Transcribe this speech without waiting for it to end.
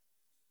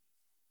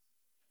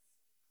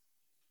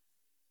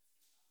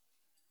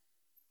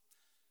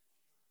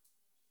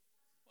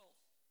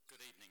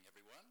Good evening,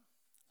 everyone.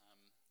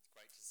 It's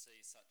great to see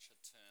such a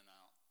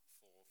turnout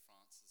for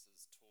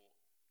Francis's talk.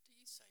 Do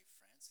you say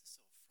Francis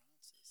or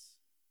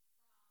Francis?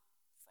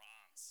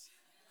 France.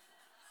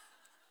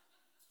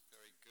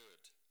 Very good.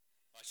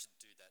 I should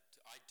do that.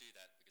 I do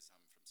that because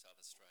I'm from South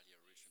Australia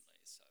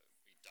originally, so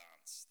we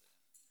dance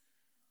there.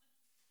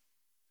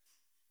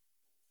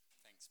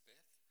 Thanks,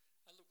 Beth.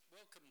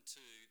 Welcome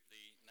to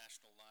the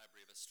National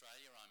Library of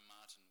Australia. I'm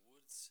Martin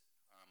Woods.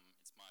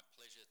 It's my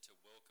pleasure to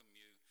welcome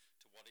you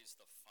to what is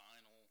the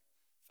final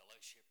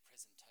fellowship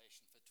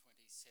presentation for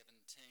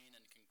 2017,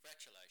 and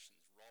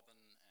congratulations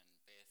Robin and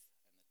Beth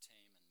and the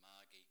team and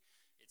Margie.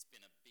 It's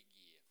been a big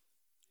year,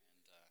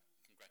 and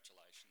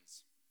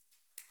congratulations.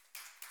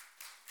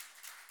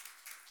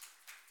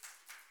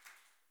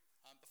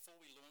 Before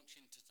we launch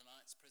into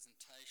tonight's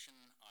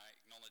presentation, I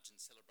acknowledge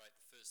and celebrate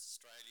the first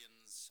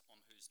Australians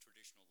on whose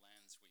traditional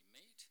lands we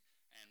meet,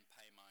 and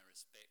pay my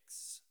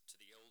respects to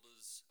the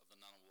elders of the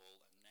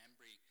Ngunnawal and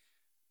Ngambri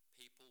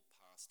people,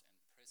 past and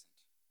present.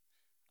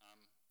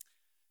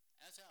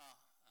 As our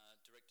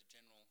Director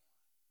General,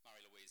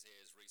 Marie-Louise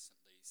Ayres,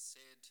 recently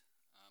said,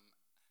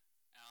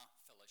 our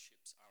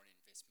fellowships are an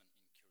investment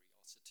in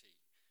curiosity.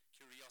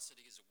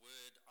 Curiosity is a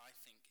word I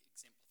think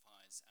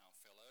exemplifies our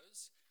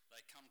fellows.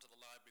 They come to the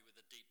library with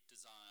a deep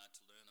desire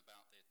to learn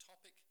about their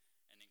topic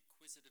and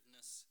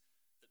inquisitiveness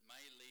that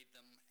may lead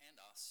them and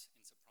us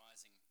in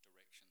surprising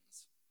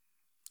directions.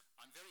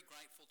 I'm very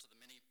grateful to the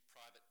many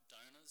private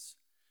donors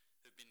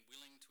who've been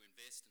willing to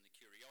invest in the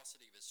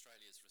curiosity of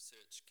Australia's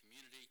research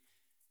community,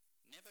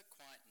 never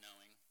quite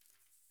knowing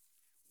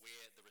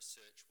where the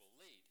research will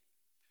lead.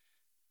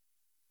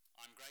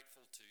 I'm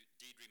grateful to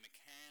Deirdre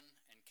McCann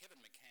and Kevin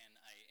McCann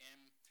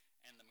AM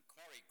and the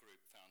Macquarie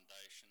Group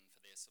Foundation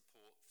for their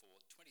support for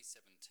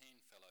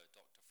 2017 fellow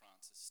Dr.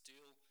 Francis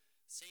Steele,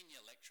 Senior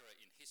Lecturer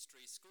in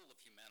History, School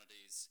of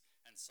Humanities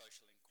and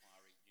Social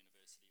Inquiry,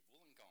 University of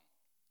Wollongong.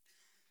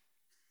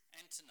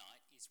 And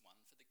tonight is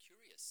one for the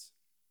curious.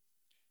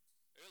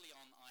 Early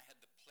on, I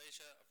had the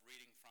pleasure of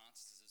reading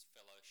Francis's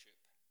fellowship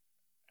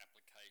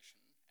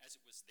application, as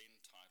it was then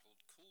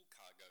titled Cool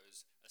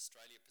Cargo's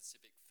Australia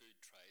Pacific Food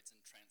Trades and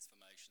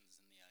Transformations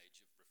in the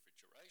Age of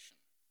Refrigeration.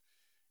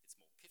 It's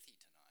more pithy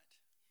tonight.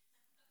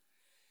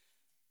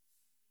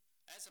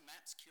 As a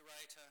maps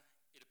curator,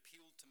 it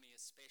appealed to me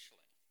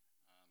especially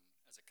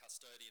as a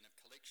custodian of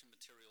collection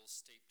materials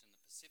steeped in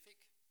the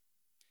Pacific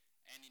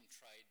and in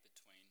trade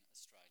between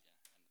Australia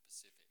and the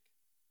Pacific.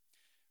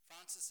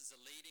 Francis is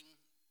a leading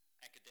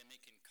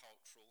academic in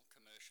cultural,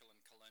 commercial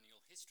and colonial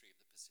history of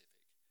the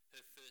Pacific.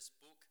 Her first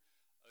book,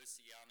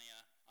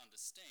 Oceania Under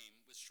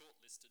Steam, was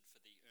shortlisted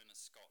for the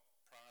Ernest Scott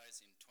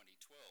Prize in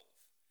 2012.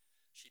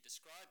 She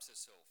describes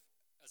herself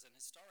as an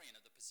historian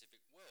of the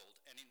Pacific world,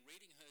 and in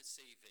reading her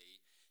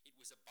CV, it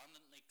was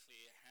abundantly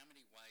clear how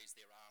many ways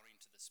there are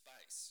into the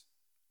space.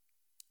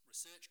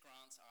 Research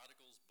grants,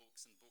 articles,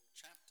 books and book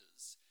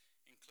chapters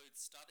include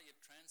study of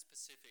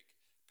trans-Pacific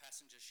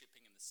passenger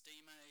shipping in the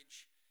steam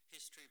age,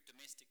 history of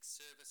domestic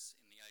service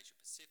in the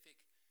Asia-Pacific,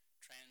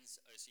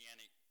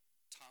 transoceanic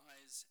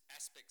ties,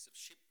 aspects of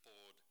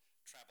shipboard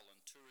travel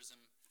and tourism,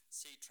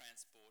 sea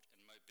transport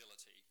and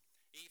mobility,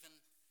 even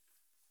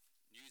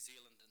New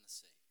Zealand and the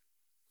sea.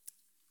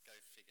 Go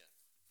figure.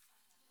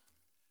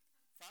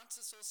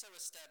 Francis also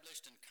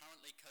established and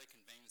currently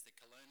co-convenes the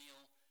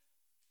Colonial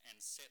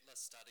and Settler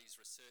Studies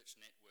Research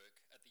Network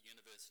at the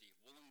University of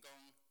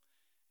Wollongong,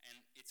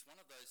 and it's one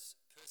of those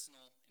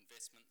personal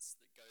investments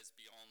that goes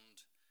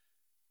beyond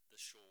the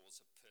shores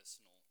of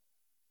personal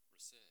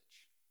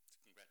research. So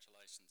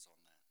congratulations on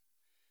that.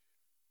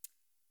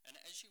 And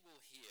as you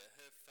will hear,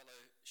 her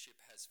fellowship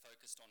has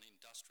focused on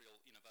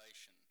industrial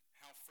innovation,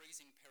 how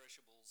freezing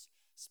perishables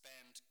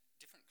spanned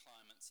different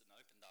climates and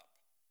opened up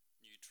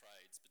new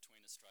trades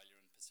between Australia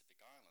and Pacific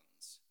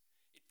Islands.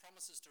 It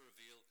promises to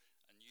reveal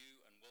a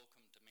new and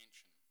welcome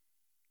dimension.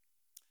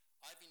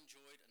 I've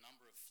enjoyed a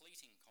number of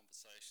fleeting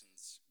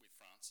conversations with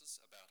Francis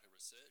about her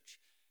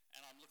research,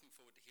 and I'm looking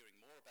forward to hearing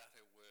more about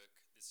her work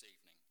this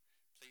evening.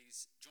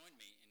 Please join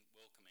me in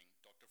welcoming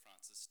Dr.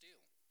 Francis Steele.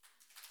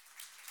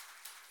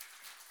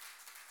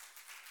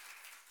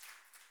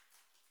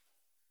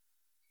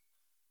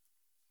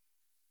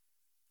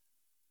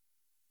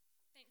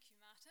 Thank you,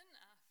 Martin,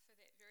 for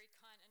that very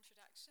kind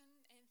introduction,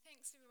 and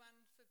thanks everyone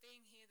for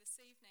being here this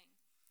evening.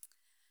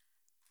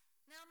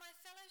 Now, my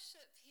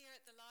fellowship here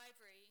at the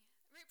library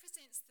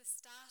represents the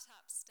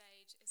start-up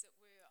stage, as it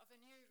were, of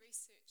a new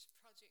research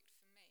project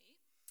for me.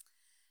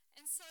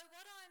 And so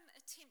what I'm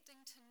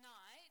attempting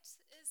tonight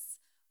is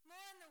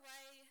more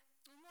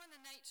in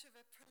the nature of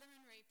a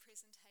preliminary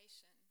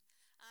presentation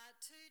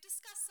to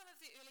discuss some of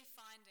the early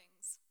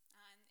findings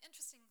and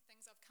interesting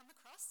things I've come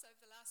across over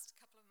the last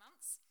couple of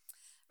months,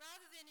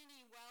 rather than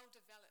any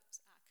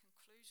well-developed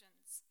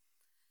conclusions.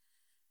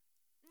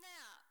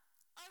 Now,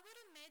 I would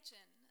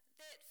imagine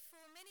that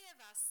for many of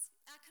us,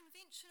 our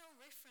conventional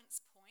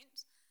reference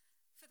point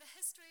for the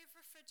history of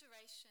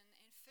refrigeration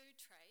and food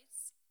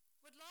trades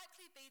would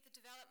likely be the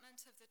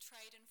development of the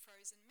trade in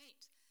frozen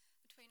meat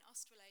between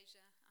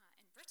Australasia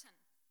and Britain.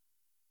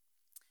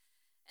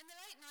 In the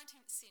late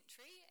 19th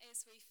century,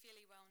 as we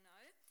fairly well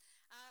know,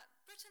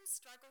 Britain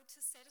struggled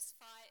to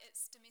satisfy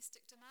its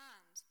domestic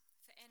demand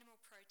for animal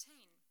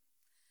protein,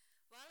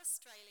 while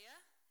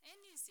Australia and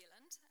New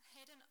Zealand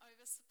had an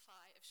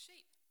oversupply of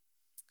sheep.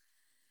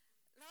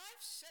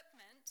 Live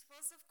shipment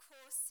was, of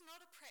course,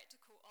 not a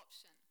practical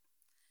option.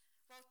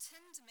 While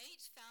tinned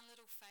meat found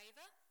little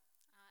favour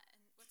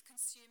with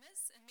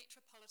consumers in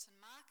metropolitan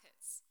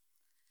markets,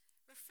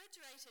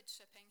 refrigerated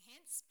shipping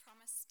hence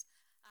promised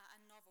a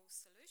novel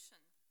solution.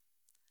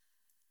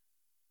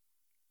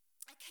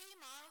 A key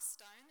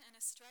milestone in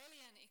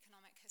Australian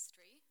economic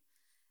history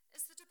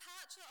is the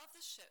departure of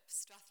the ship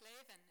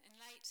Strathlevin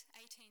in late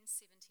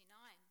 1879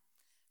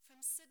 from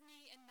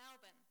Sydney and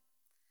Melbourne,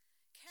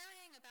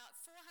 carrying about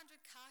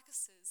 400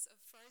 carcasses of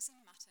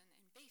frozen mutton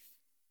and beef.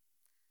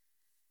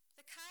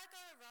 The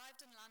cargo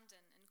arrived in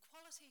London in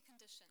quality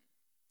condition,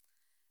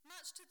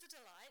 much to the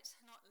delight,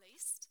 not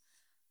least,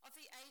 of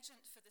the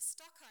agent for the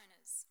stock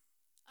owners,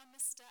 a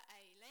Mr.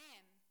 A.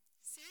 Lamb.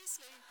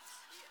 Seriously,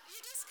 you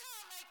just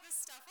can't make this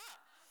stuff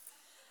up.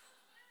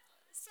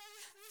 So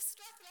the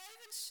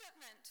Strathlevin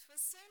shipment was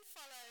soon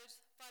followed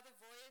by the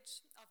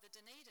voyage of the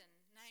Dunedin,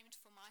 named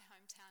for my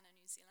hometown in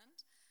New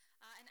Zealand,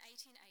 in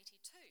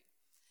 1882,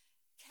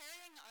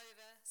 carrying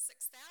over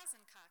 6,000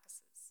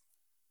 carcasses.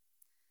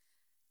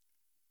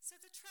 So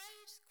the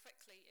trade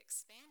quickly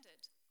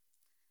expanded.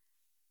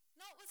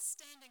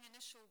 Notwithstanding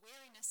initial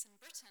wariness in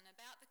Britain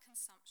about the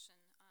consumption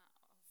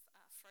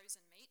of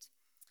frozen meat,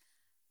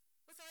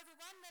 with over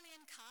 1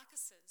 million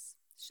carcasses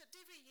shipped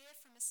every year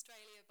from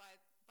Australia by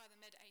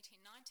the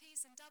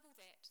mid-1890s and double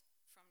that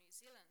from New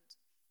Zealand.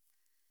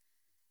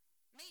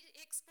 Meat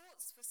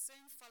exports were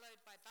soon followed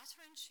by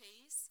butter and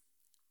cheese,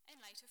 and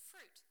later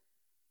fruit.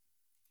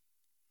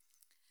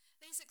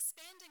 These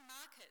expanding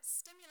markets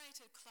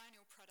stimulated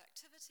colonial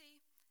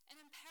productivity and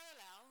in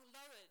parallel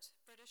lowered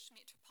British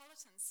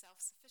metropolitan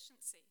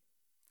self-sufficiency.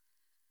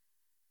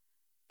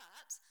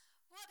 But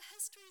what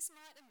histories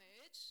might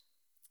emerge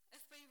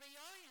if we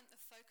reorient the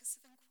focus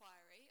of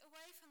inquiry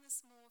away from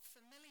this more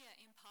familiar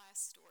empire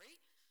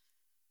story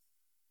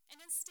and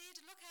instead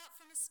look out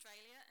from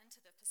Australia into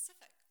the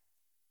Pacific?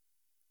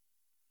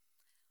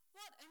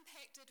 What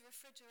impact did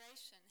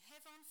refrigeration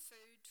have on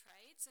food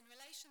trades and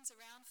relations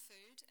around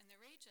food in the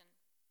region?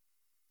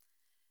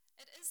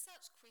 It is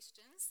such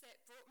questions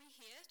that brought me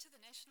here to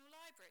the National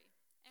Library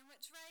and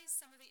which raise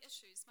some of the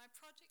issues my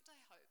project, I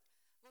hope,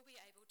 will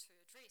be able to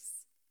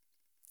address.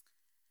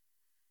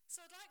 So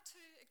I'd like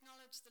to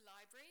acknowledge the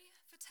library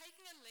for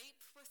taking a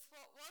leap with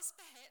what was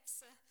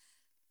perhaps a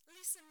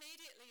less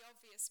immediately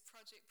obvious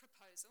project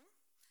proposal,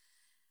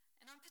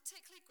 and I'm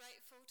particularly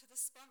grateful to the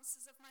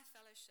sponsors of my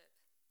fellowship,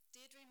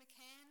 Deirdre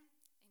McCann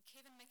and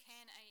Kevin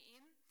McCann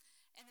AM,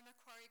 and the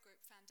Macquarie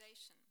Group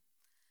Foundation,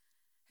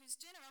 whose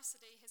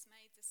generosity has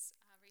made this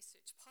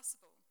research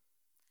possible.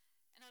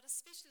 And I'd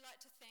especially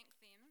like to thank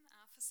them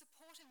for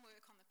supporting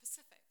work on the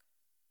Pacific.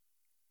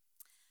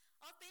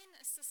 I've been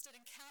assisted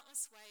in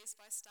countless ways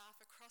by staff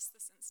across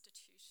this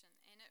institution,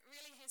 and it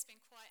really has been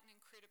quite an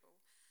incredible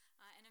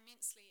and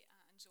immensely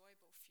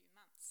enjoyable few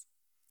months.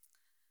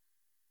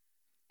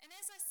 And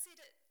as I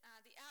said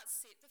at the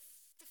outset,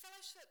 the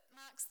fellowship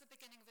marks the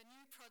beginning of a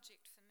new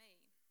project for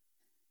me.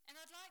 And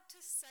I'd like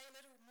to say a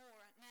little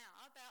more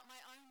now about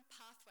my own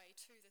pathway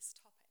to this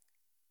topic.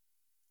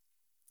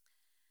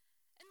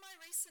 In my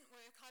recent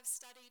work, I've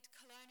studied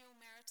colonial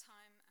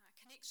maritime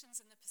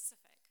connections in the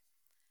Pacific,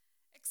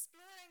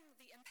 exploring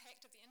the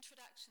impact of the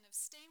introduction of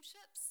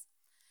steamships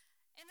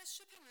and the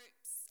shipping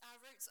routes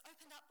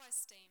opened up by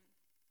steam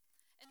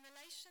in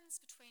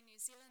relations between New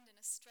Zealand and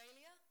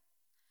Australia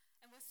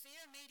and with their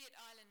immediate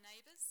island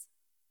neighbours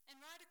and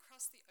right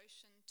across the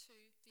ocean to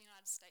the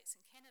United States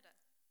and Canada.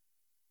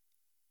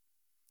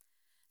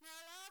 Now,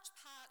 a large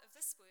part of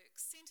this work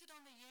centred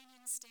on the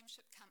Union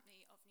Steamship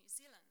Company of New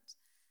Zealand,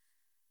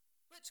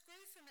 which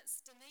grew from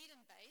its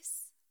Dunedin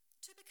base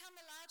to become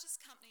the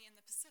largest company in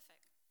the Pacific,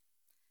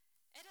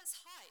 at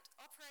its height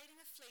operating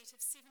a fleet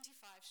of 75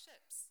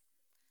 ships.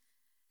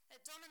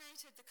 It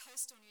dominated the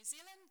coastal New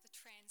Zealand, the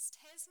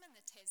Trans-Tasman,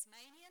 the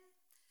Tasmanian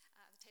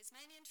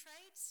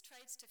trades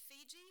to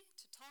Fiji,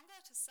 to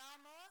Tonga, to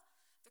Samoa,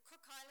 the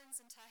Cook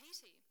Islands and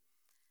Tahiti,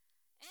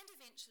 and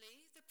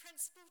eventually the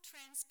principal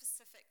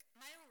trans-Pacific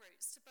mail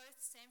routes to both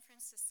San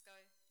Francisco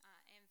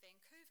and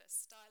Vancouver,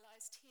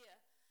 stylised here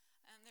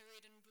in the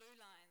red and blue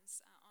lines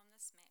on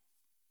this map.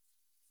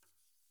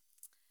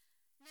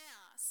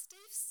 Now,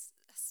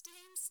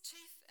 steam's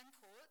chief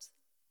import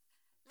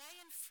lay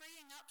in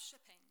freeing up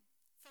shipping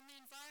from the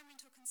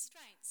environmental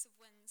constraints of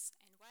winds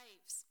and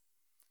waves.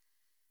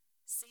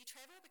 Sea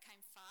travel became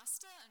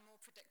faster and more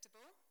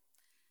predictable,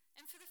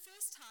 and for the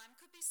first time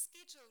could be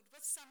scheduled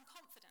with some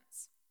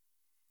confidence.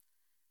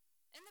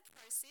 In the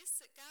process,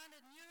 it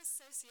garnered new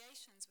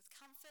associations with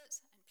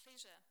comfort and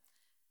pleasure,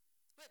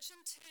 which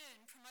in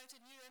turn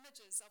promoted new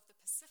images of the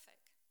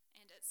Pacific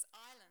and its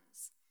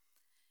islands,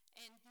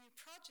 and new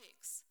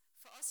projects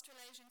for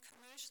Australasian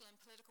commercial and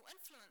political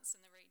influence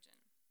in the region.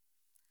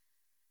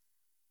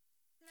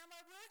 Now,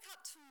 my work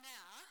up to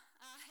now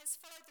has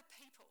followed the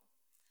people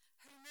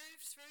who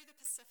moved through the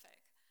Pacific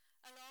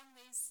along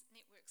these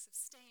networks of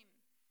steam.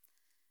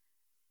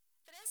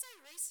 But as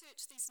I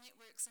researched these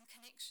networks and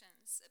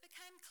connections, it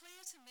became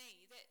clear to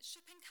me that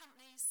shipping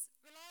companies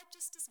relied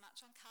just as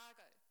much on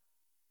cargo.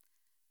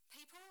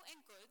 People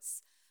and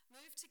goods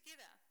moved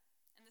together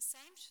in the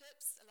same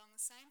ships along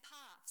the same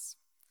paths.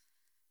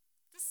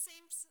 This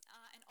seems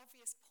an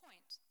obvious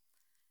point.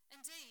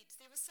 Indeed,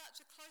 there was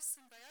such a close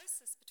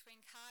symbiosis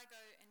between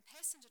cargo and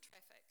passenger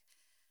traffic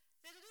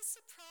that it is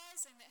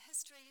surprising that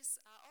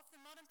histories of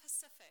the modern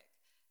Pacific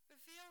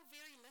reveal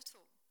very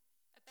little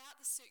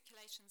about the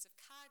circulations of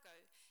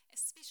cargo,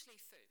 especially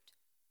food.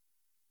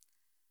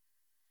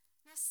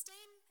 Now,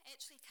 steam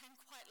actually came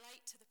quite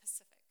late to the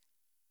Pacific.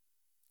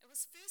 It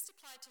was first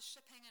applied to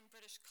shipping in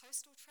British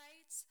coastal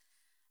trades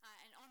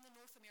and on the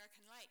North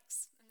American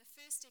lakes in the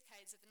first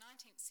decades of the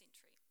 19th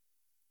century.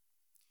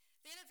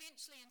 Then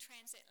eventually in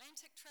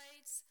transatlantic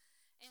trades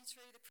and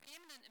through the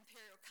preeminent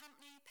imperial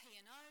company,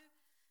 P&O,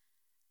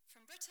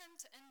 from Britain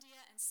to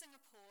India and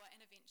Singapore and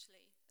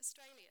eventually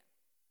Australia.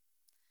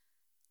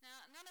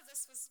 Now, none of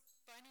this was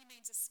by any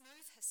means a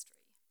smooth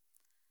history,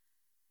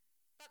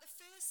 but the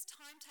first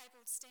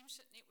timetabled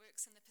steamship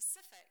networks in the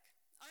Pacific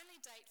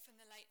only date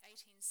from the late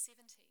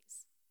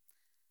 1870s,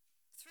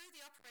 through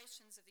the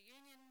operations of the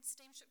Union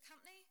Steamship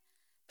Company,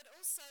 but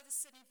also the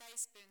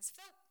Sydney-based Burns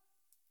Philp.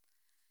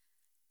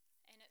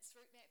 And its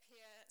route map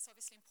here is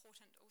obviously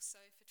important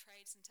also for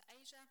trades into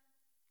Asia,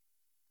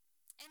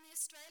 and the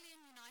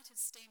Australian United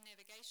Steam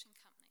Navigation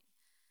Company.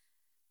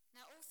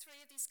 Now, all three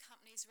of these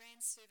companies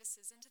ran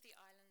services into the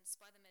islands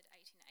by the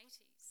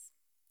mid-1880s.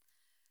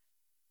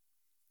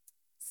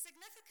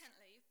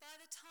 Significantly, by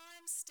the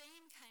time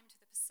steam came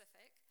to the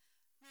Pacific,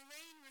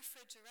 marine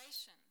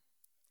refrigeration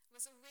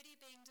was already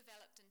being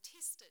developed and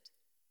tested.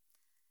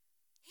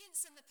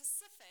 Hence, in the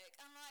Pacific,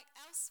 unlike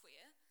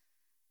elsewhere,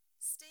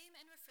 steam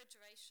and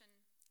refrigeration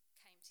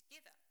came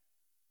together.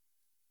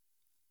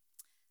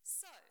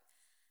 So,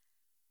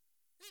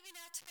 let me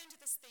now turn to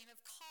this theme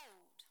of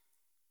cold.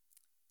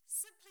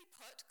 Simply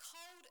put,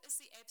 cold is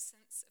the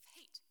absence of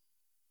heat.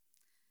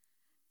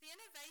 The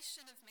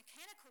innovation of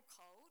mechanical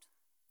cold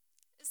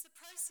is the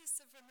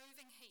process of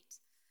removing heat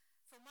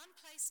from one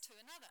place to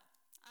another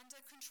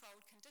under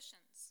controlled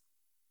conditions.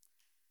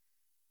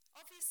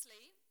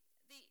 Obviously,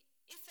 the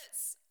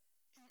efforts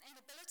and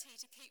ability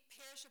to keep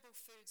perishable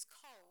foods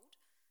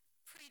cold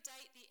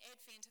predate the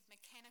advent of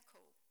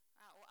mechanical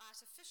or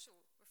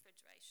artificial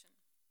refrigeration,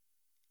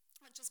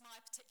 which is my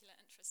particular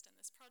interest in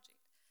this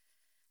project.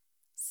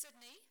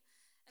 Sydney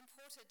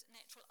imported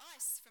natural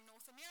ice from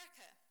North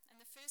America in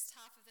the first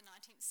half of the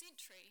 19th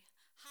century,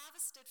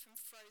 harvested from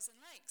frozen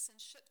lakes and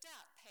shipped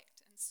out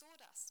packed in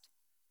sawdust.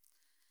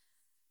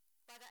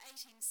 By the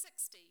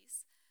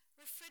 1860s,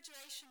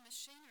 refrigeration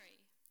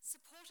machinery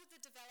supported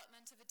the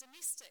development of a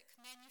domestic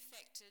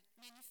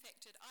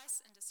manufactured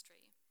ice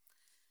industry,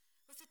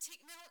 with the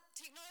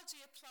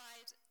technology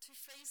applied to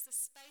freeze the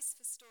space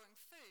for storing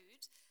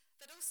food,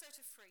 but also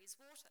to freeze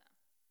water.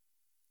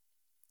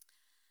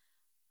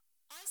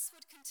 Ice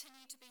would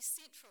continue to be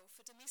central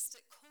for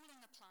domestic cooling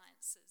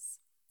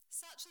appliances,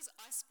 such as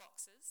ice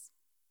boxes,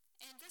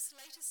 and this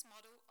latest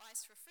model,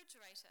 ice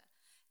refrigerator,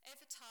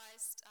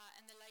 advertised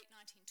in the late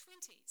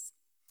 1920s.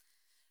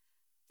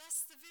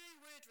 Thus, the very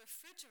word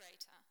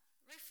refrigerator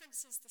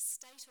references the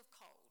state of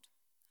cold,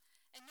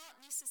 and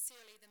not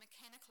necessarily the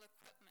mechanical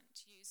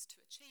equipment used to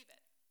achieve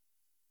it.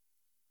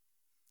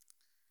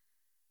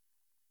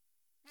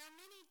 Now,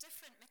 many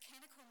different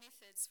mechanical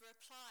methods were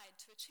applied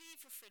to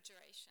achieve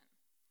refrigeration,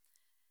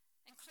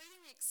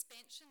 including the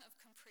expansion of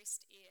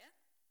compressed air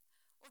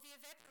or the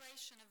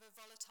evaporation of a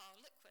volatile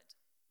liquid.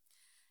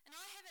 And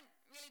I haven't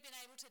really been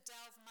able to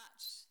delve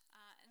much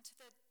into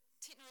the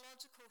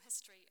technological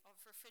history of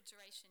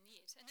refrigeration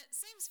yet, and it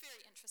seems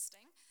very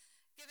interesting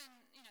given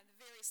the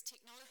various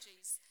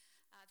technologies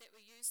that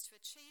were used to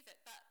achieve it,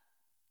 but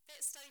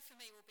that study for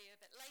me will be a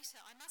bit later.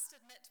 I must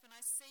admit, when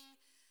I see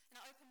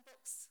open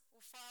books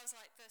or files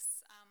like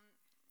this,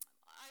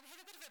 I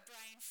have a bit of a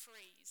brain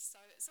freeze, so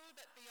it's all a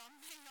bit beyond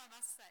me, I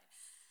must say.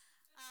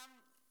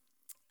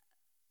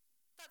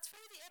 But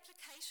through the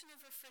application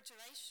of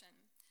refrigeration,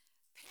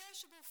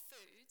 perishable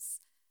foods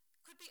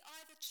could be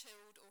either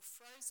chilled or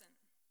frozen.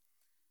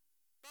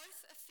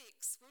 Both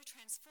effects were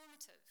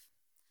transformative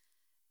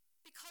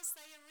because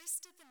they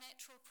arrested the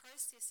natural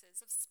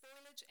processes of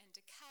spoilage and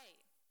decay.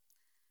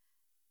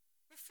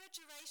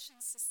 Refrigeration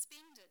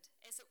suspended,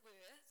 as it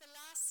were, the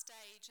last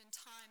stage in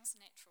time's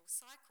natural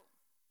cycle.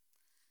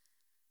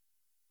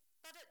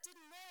 But it did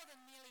more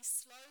than merely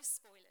slow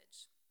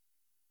spoilage.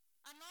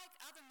 Unlike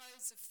other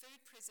modes of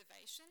food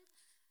preservation,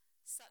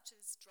 such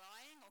as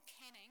drying or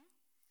canning,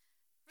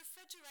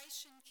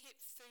 refrigeration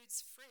kept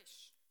foods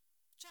fresh,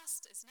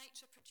 just as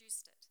nature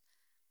produced it,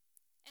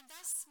 and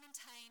thus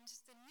maintained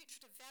the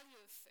nutritive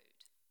value of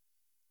food.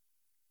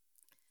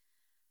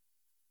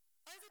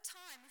 Over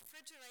time,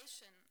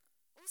 refrigeration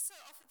also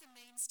offered the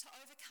means to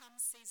overcome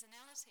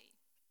seasonality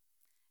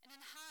and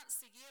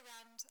enhance the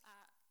year-round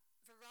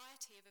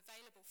variety of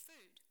available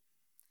food.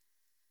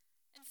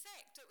 In In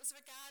fact, it was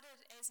regarded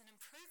as an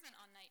improvement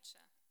on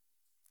nature,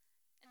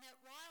 and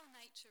that while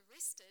nature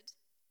rested,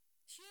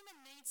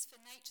 human needs for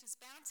nature's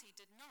bounty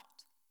did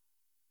not.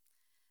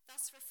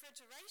 Thus,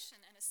 refrigeration,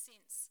 in a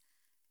sense,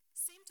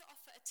 seemed to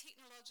offer a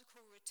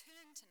technological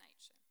return to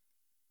nature.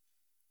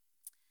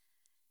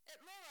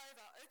 It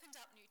moreover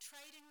opened up new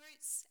trading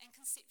routes and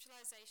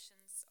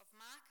conceptualizations of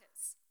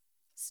markets,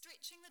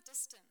 stretching the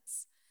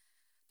distance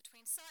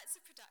between sites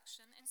of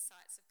production and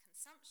sites of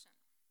consumption.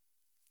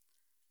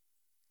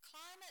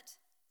 Climate,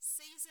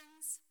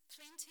 seasons,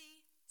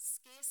 plenty,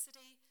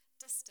 scarcity,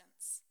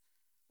 distance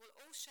will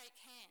all shake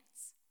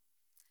hands,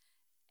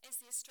 as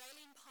the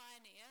Australian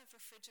pioneer of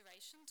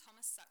refrigeration,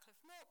 Thomas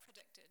Sutcliffe Mort,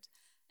 predicted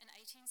in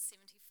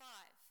 1875,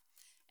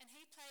 and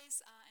he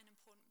plays an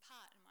important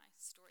part in my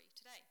story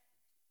today.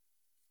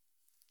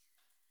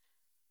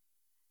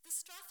 The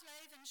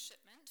Strathlaven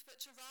shipment,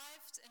 which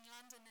arrived in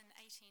London in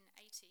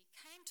 1880,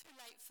 came too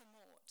late for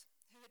Mort,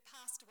 who had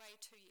passed away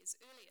 2 years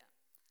earlier.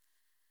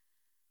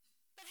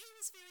 But he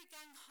was very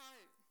gung-ho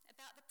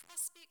about the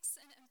prospects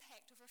and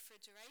impact of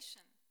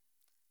refrigeration.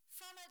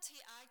 From it,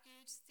 he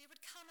argued, there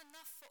would come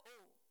enough for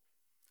all.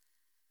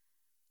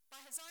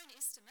 By his own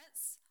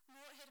estimates,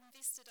 Mort had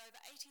invested over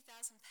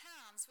 £80,000,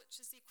 which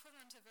is the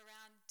equivalent of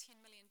around $10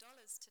 million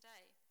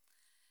today,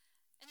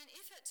 in an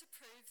effort to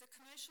prove the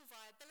commercial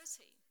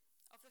viability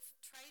of the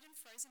trade in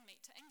frozen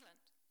meat to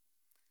England.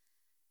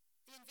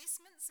 The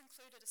investments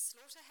included a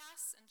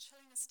slaughterhouse and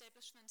chilling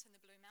establishment in the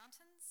Blue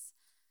Mountains,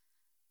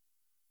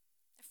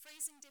 a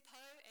freezing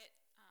depot at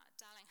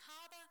Darling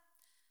Harbour,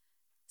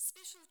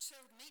 special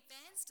chilled meat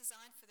vans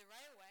designed for the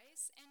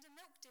railways, and a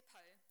milk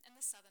depot in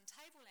the southern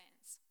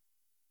tablelands.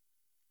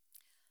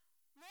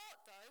 Mort,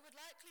 though, would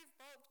likely have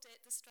balked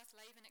at the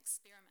Strathlaven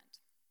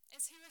experiment,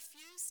 as he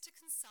refused to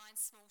consign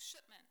small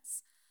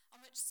shipments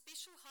on which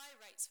special high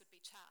rates would be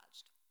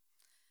charged,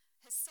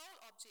 his sole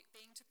object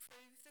being to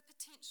prove the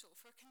potential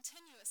for a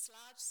continuous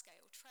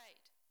large-scale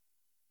trade.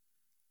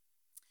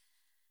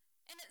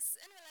 And it's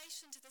in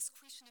relation to this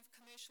question of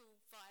commercial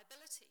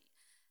viability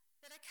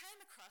that I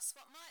came across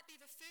what might be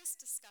the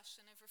first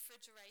discussion of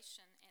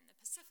refrigeration in the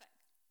Pacific.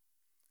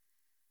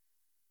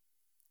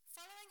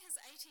 Following his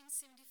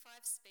 1875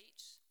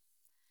 speech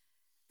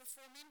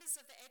before members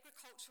of the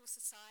Agricultural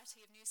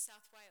Society of New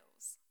South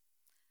Wales,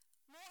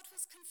 Mort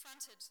was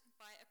confronted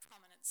by a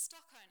prominent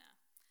stock owner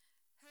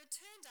who had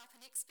turned up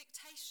in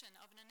expectation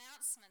of an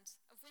announcement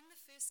of when the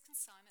first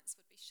consignments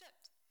would be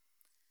shipped.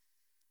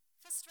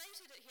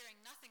 Frustrated at hearing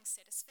nothing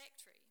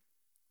satisfactory,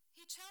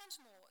 he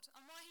challenged Mort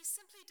on why he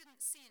simply didn't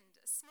send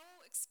a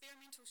small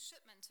experimental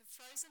shipment of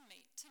frozen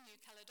meat to New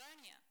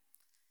Caledonia.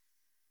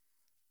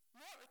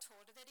 Mort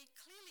retorted that he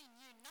clearly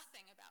knew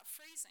nothing about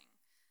freezing.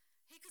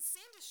 He could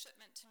send a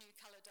shipment to New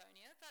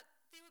Caledonia, but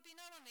there would be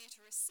no one there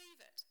to receive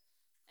it,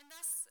 and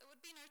thus it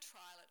would be no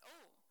trial at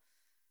all.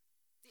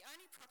 The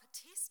only proper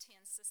test, he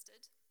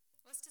insisted,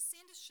 was to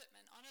send a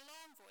shipment on a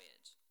long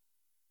voyage.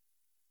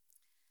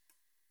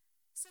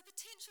 So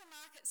potential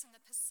markets in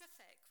the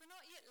Pacific were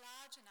not yet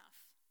large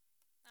enough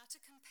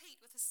to compete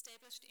with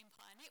established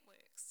empire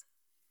networks.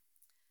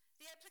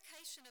 The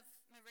application of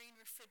marine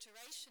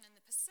refrigeration in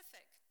the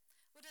Pacific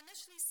would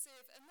initially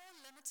serve a more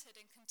limited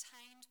and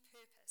contained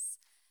purpose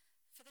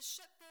for the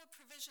shipboard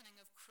provisioning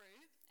of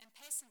crew and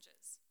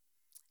passengers,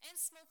 and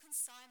small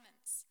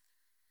consignments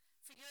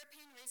for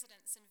European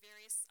residents in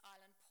various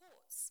island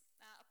ports,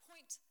 a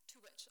point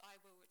to which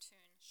I will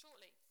return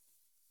shortly.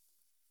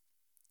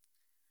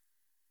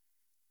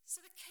 So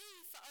the key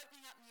for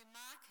opening up new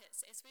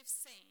markets, as we've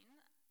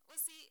seen,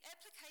 was the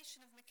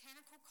application of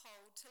mechanical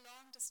coal to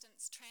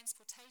long-distance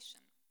transportation.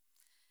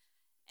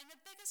 And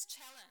the biggest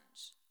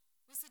challenge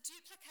was the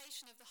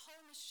duplication of the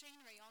whole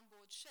machinery on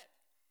board ship,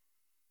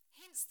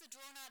 hence the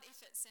drawn-out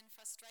efforts and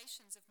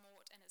frustrations of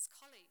Mort and his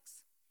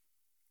colleagues.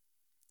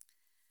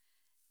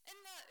 In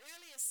the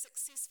earliest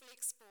successful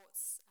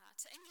exports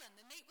to England,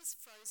 the meat was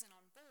frozen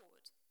on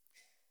board.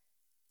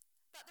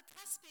 But the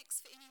prospects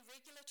for any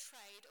regular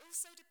trade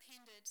also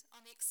depended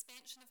on the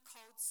expansion of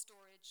cold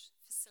storage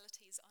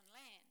facilities on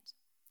land.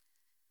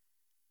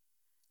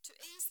 To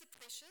ease the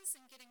pressures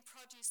in getting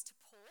produce to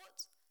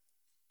port,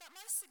 but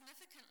most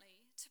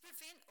significantly, to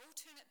prevent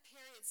alternate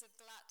periods of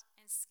glut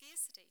and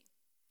scarcity.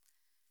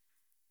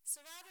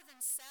 So rather than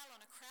sell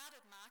on a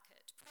crowded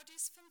market,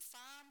 produce from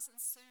farms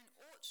and soon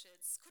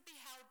orchards could be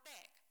held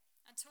back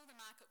until the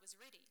market was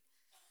ready.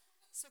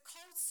 So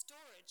cold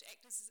storage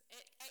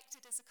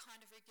acted as a kind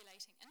of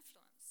regulating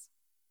influence.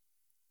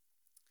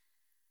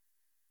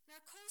 Now,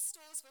 cool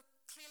stores were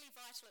clearly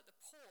vital at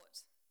the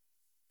port,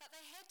 but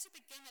they had to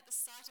begin at the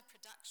site of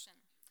production,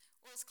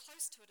 or as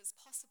close to it as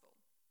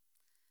possible.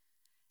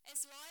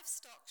 As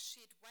livestock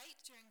shed weight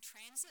during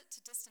transit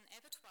to distant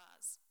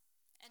abattoirs,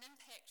 an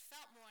impact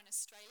felt more in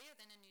Australia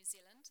than in New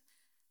Zealand,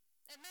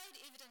 it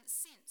made evident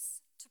sense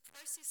to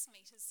process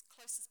meat as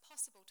close as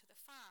possible to the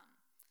farm,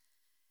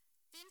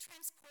 then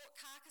transport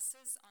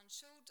carcasses on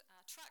chilled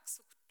trucks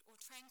or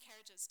train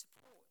carriages to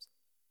port.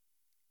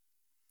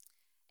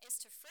 As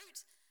to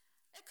fruit,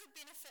 it could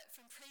benefit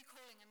from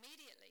pre-cooling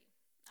immediately,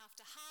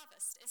 after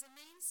harvest as a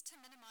means to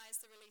minimise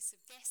the release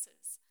of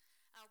gases,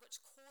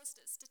 which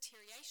caused its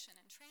deterioration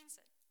in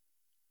transit.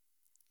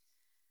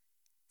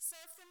 So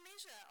if the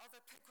measure of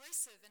a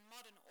progressive and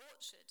modern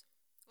orchard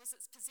was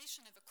its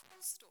possession of a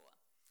cool store,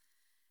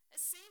 it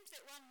seemed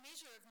that one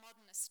measure of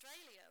modern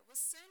Australia was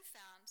soon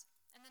found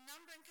in the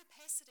number and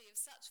capacity of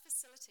such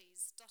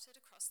facilities dotted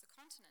across the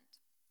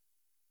continent.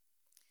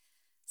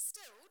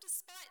 Still,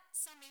 despite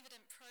some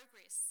evident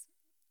progress,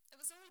 it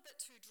was all a bit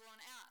too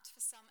drawn out for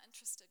some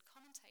interested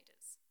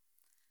commentators.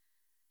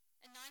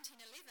 In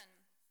 1911,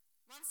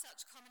 one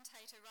such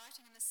commentator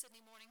writing in the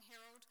Sydney Morning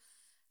Herald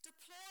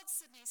deplored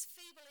Sydney's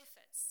feeble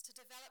efforts to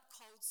develop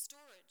cold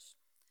storage,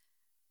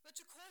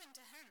 which according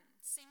to him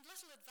seemed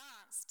little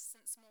advanced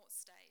since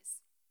Mort's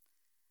days,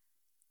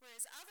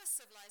 whereas other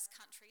civilised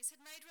countries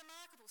had made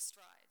remarkable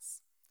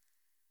strides.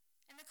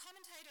 And the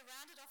commentator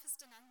rounded off his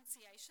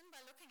denunciation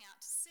by looking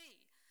out to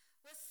sea,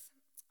 with,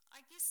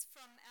 I guess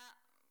from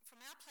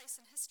our place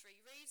in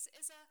history, reads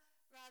as a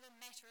rather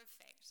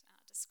matter-of-fact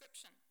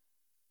description.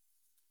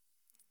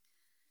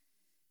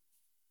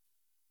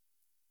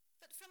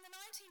 But from the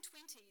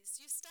 1920s,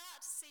 you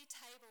start to see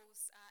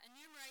tables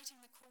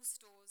enumerating the cool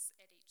stores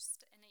in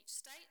each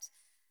state,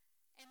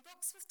 and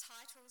books with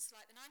titles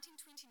like the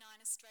 1929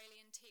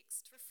 Australian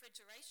text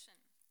Refrigeration,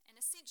 an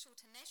essential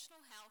to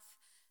national health,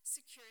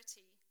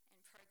 security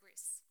and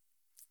progress.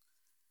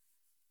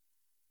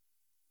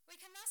 We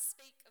can thus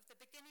speak of the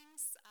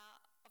beginnings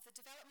of the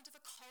development of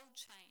a cold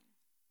chain,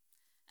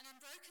 an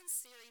unbroken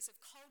series of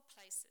cold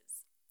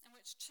places in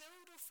which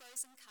chilled or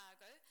frozen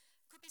cargo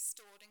could be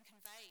stored and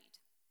conveyed.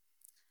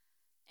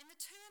 And the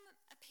term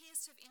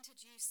appears to have entered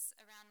use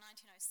around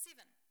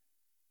 1907.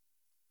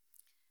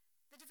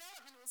 The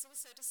development was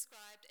also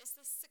described as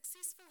the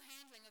successful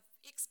handling of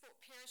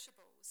export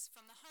perishables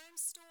from the home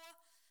store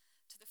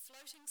to the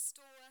floating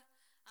store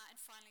and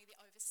finally the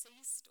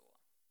overseas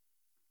store.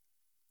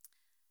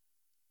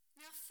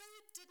 Now,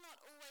 food did not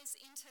always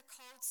enter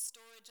cold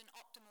storage in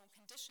optimal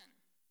condition,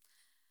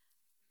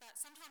 but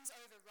sometimes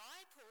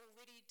overripe or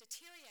already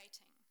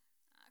deteriorating.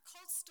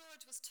 Cold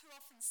storage was too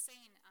often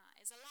seen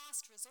as a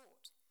last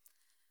resort,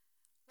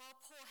 while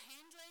poor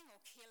handling or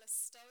careless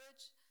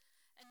stowage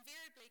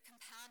invariably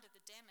compounded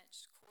the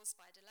damage caused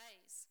by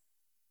delays.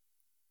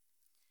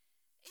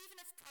 Even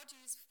if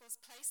produce was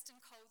placed in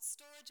cold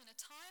storage in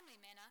a timely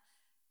manner,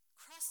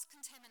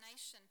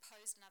 cross-contamination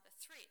posed another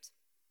threat.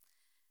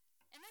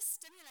 And this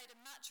stimulated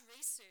much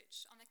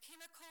research on the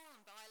chemical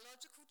and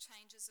biological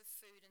changes of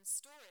food and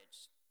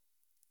storage,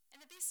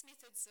 and the best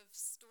methods of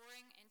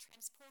storing and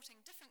transporting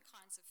different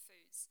kinds of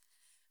foods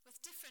with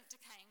different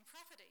decaying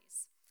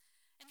properties,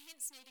 and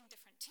hence needing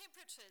different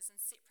temperatures and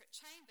separate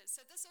chambers.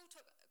 So this all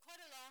took quite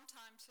a long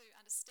time to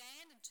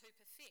understand and to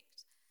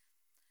perfect.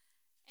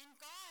 And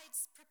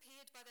guides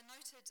prepared by the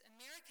noted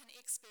American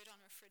expert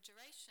on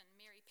refrigeration,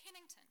 Mary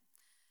Pennington,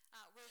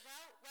 were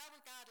well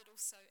regarded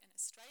also in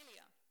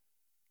Australia.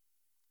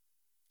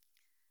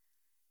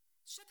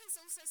 Shippers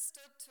also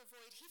stood to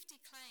avoid hefty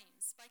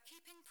claims by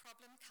keeping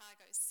problem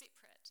cargoes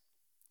separate.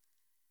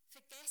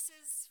 For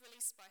gases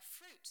released by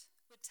fruit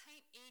would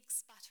taint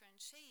eggs, butter and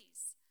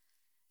cheese.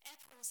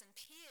 Apples and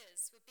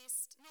pears were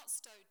best not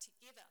stowed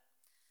together.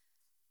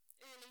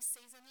 Early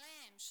season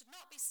lamb should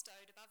not be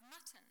stowed above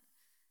mutton,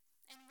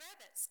 and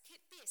rabbits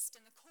kept best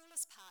in the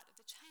coolest part of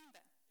the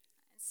chamber,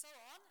 and so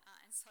on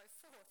and so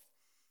forth.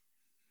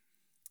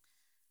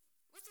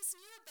 With this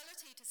new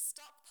ability to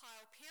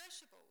stockpile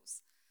perishables,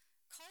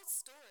 cold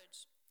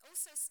storage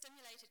also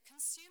stimulated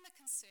consumer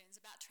concerns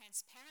about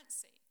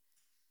transparency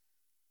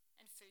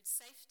and food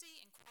safety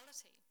and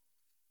quality.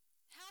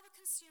 How were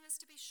consumers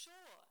to be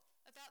sure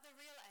about the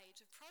real age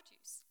of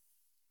produce?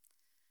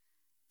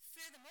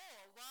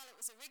 Furthermore, while it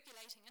was a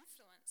regulating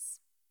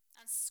influence,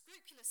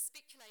 unscrupulous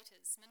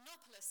speculators,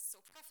 monopolists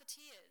or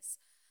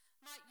profiteers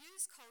might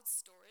use cold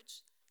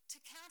storage to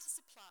counter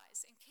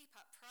supplies and keep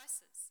up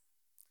prices.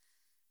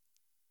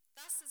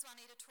 Thus, as one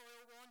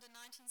editorial warned in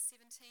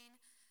 1917,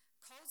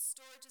 cold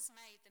storage is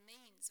made the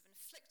means of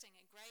inflicting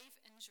a grave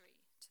injury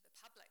to the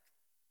public.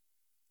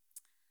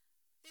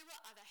 There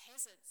were other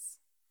hazards,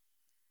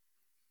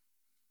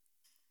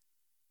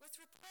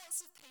 with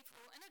reports of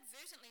people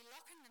inadvertently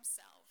locking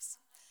themselves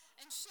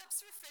in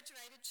ships'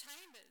 refrigerated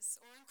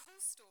chambers or in cool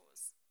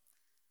stores,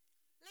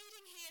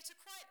 leading here to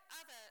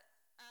other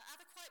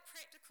quite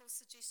practical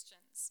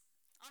suggestions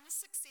on the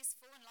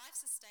successful and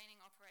life-sustaining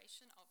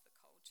operation of the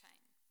cold chain.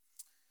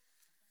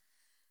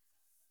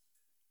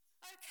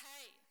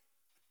 Okay,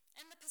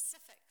 in the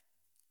Pacific,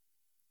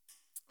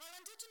 well,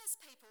 Indigenous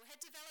people had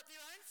developed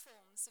their own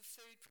forms of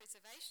food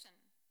preservation,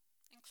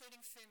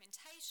 including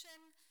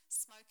fermentation,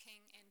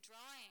 smoking and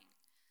drying.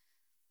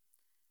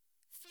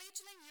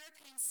 Fledgling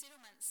European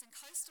settlements in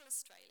coastal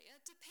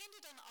Australia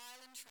depended on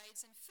island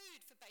trades in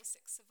food for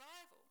basic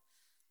survival,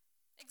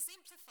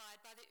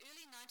 exemplified by the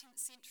early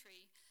 19th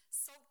century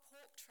salt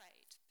pork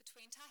trade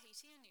between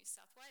Tahiti and New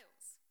South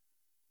Wales.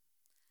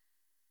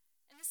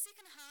 In the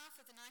second half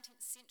of the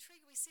 19th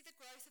century, we see the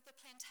growth of the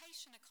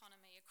plantation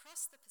economy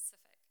across the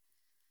Pacific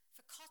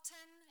for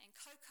cotton and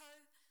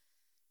cocoa,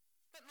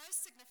 but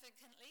most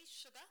significantly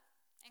sugar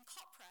and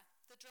copra,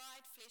 the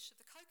dried flesh of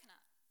the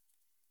coconut.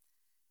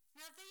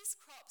 Now these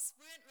crops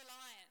weren't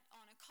reliant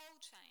on a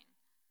cold chain,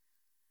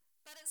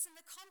 but it's in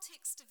the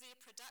context of their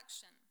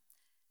production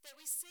that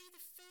we see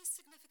the first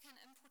significant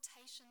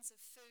importations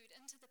of food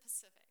into the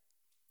Pacific,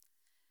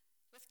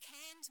 with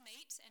canned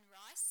meat and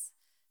rice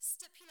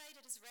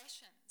stipulated as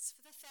rations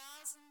for the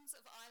thousands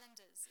of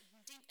islanders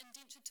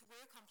indentured to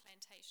work on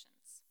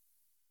plantations.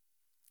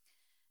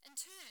 In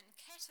turn,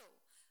 cattle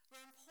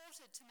were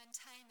imported to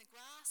maintain the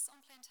grass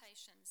on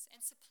plantations and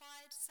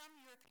supplied some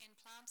European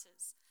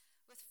planters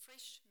with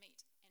fresh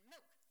meat and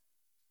milk.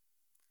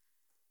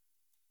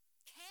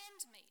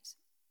 Canned meat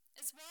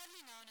is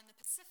widely known in the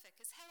Pacific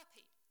as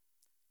halapi.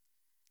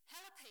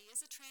 Halapi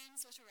is a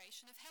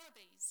transliteration of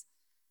Halibes,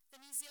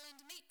 the New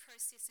Zealand meat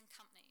processing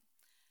company,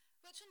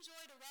 which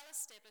enjoyed a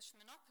well-established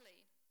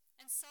monopoly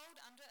and sold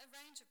under a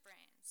range of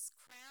brands: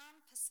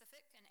 Crown,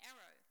 Pacific, and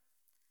Arrow.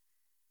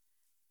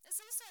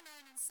 It's also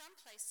known in some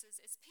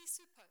places as pea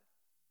soupo,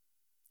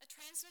 a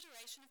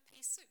transliteration of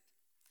pea soup,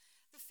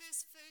 the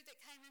first food that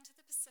came into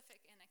the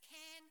Pacific in a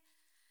can,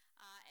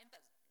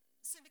 but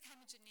soon became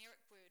a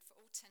generic word for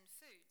all tinned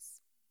foods.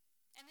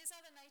 And there's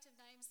other native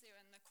names there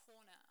in the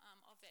corner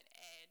of that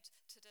ad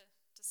to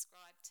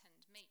describe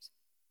tinned meat.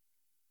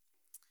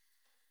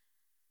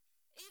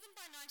 Even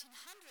by 1900,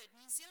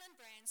 New Zealand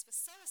brands were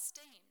so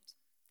esteemed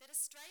that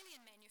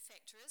Australian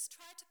manufacturers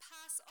tried to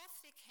pass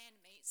off their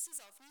canned meats as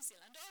of New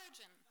Zealand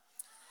origin.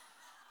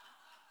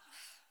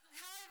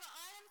 However,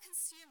 island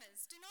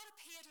consumers do not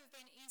appear to have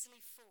been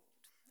easily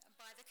fooled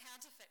by the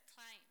counterfeit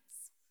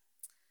claims.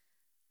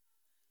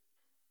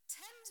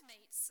 Tinned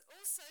meats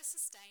also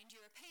sustained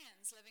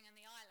Europeans living in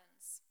the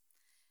islands.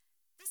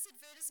 This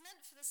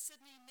advertisement for the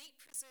Sydney Meat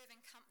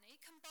Preserving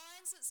Company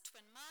combines its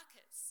twin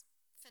markets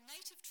for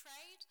native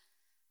trade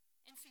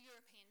and for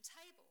European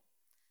table,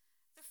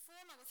 the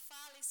former with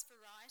far less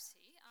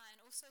variety and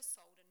also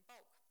sold in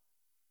bulk.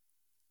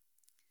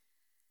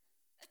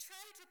 A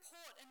trade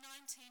report in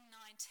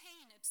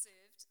 1919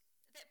 observed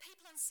that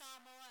people in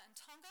Samoa and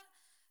Tonga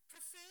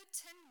preferred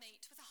tinned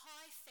meat with a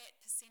high fat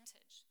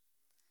percentage.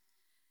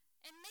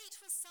 And meat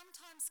was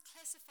sometimes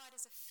classified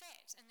as a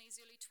fat in these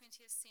early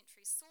 20th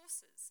century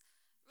sources,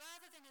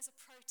 rather than as a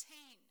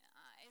protein,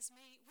 as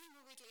we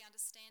more readily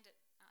understand it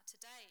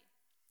today.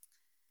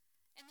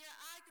 And there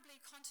are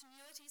arguably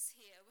continuities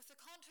here with the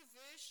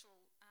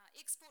controversial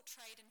export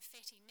trade in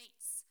fatty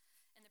meats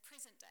in the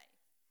present day,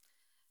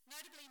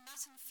 notably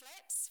mutton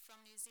flaps from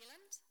New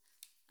Zealand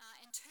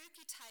and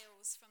turkey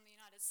tails from the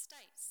United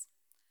States,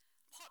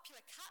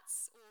 popular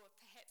cuts or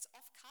perhaps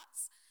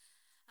offcuts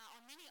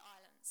on many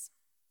islands,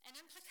 and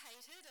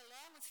implicated,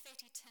 along with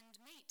fatty tinned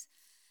meat,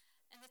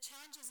 in the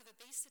challenges of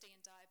obesity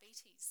and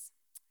diabetes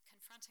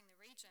confronting the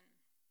region.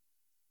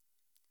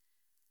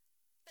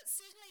 But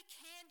certainly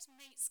canned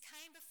meats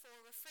came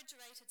before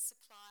refrigerated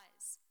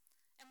supplies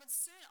and would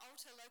soon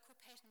alter local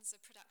patterns of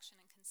production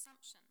and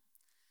consumption.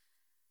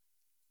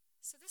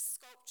 So this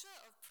sculpture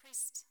of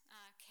pressed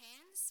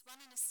cans, one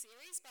in a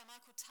series by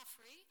Michael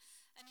Tuffery,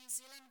 a New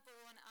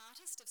Zealand-born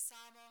artist of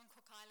Samoan,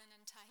 Cook Island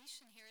and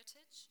Tahitian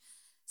heritage,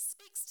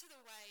 speaks to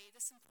the way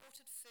this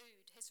imported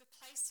food has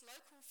replaced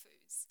local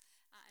foods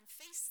in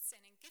feasts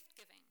and in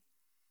gift-giving,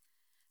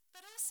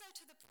 but also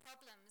to the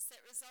problems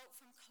that result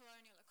from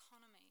colonial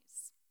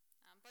economies,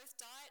 both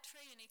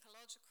dietary and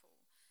ecological,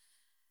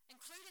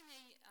 including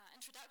the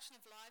introduction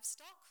of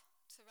livestock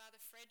to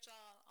rather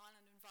fragile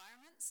island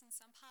environments in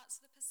some parts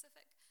of the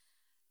Pacific,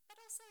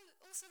 but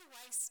also the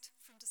waste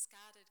from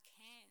discarded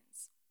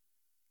cans.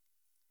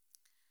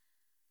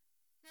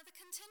 Now, the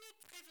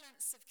continued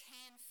prevalence of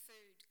canned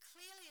food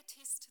clearly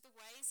attests to the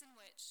ways in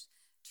which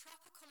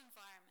tropical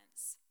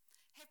environments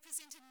have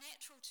presented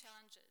natural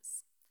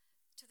challenges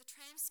to the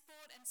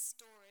transport and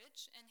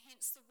storage, and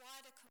hence the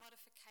wider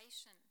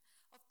commodification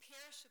of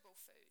perishable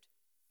food.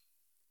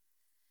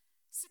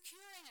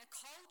 Securing a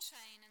cold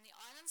chain in the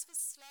islands was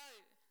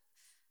slow,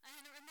 and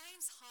it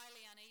remains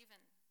highly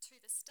uneven to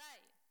this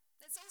day.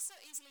 It's also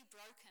easily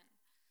broken.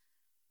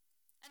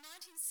 A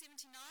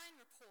 1979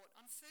 report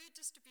on food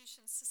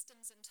distribution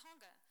systems in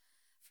Tonga,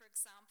 for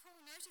example,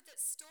 noted that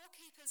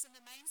storekeepers in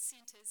the main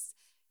centres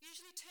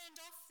usually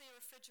turned off their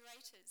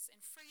refrigerators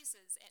and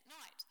freezers at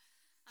night,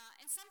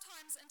 and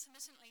sometimes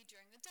intermittently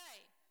during the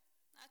day,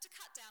 to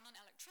cut down on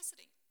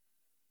electricity.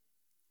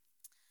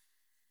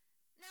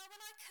 Now,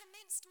 when I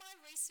commenced my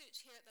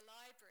research here at the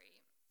library,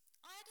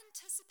 I had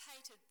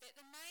anticipated that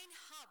the main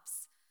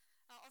hubs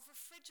of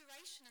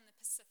refrigeration in the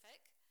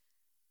Pacific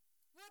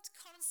would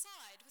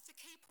coincide with the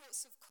key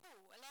ports of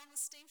call along the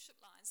steamship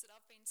lines that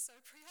I've been so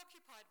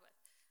preoccupied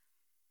with.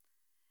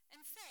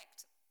 In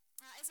fact,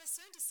 as I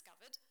soon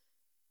discovered,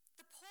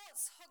 the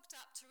ports hooked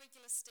up to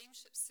regular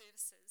steamship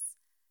services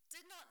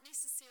did not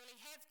necessarily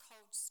have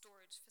cold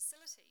storage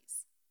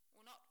facilities,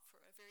 or not for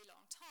a very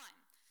long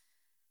time.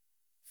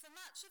 For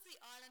much of the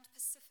island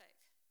Pacific,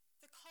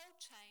 the cold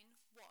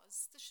chain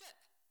was the ship.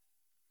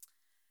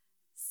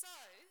 So,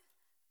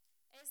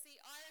 as the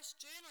Irish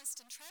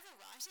journalist and travel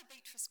writer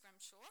Beatrice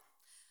Grimshaw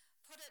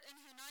put it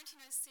in her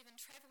 1907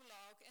 travel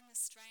log in the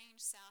strange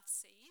South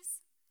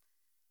Seas,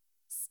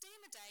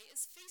 steamer day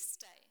is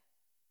feast day,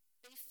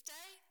 beef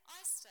day,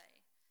 ice day,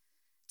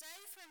 day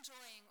for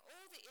enjoying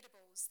all the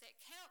edibles that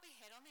cannot be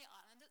had on the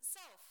island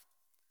itself.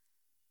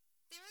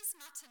 There is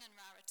mutton in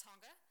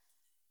Rarotonga,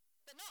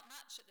 but not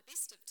much at the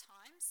best of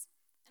times,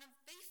 and of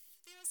beef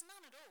there is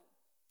none at all.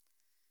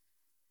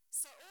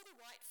 So all the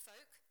white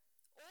folk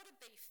order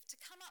beef to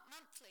come up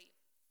monthly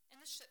in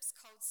the ship's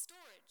cold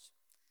storage.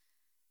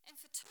 And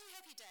for 2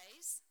 happy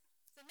days,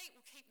 the meat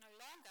will keep no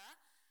longer,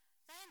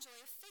 they enjoy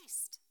a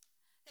feast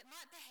that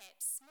might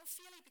perhaps more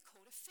fairly be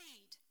called a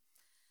feed.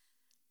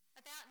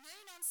 About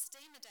noon on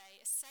steamer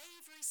day, a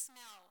savoury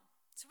smell,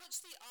 to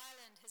which the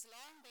island has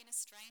long been a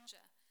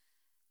stranger,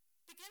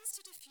 begins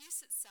to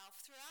diffuse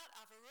itself throughout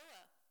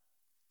Avarua.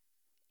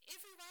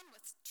 Everyone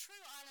with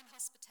true island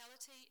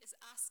hospitality is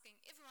asking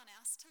everyone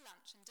else to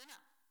lunch and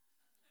dinner.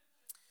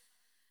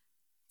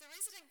 The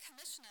resident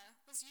commissioner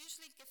was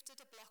usually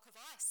gifted a block of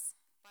ice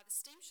by the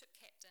steamship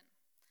captain.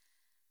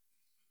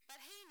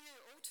 But he knew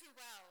all too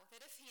well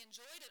that if he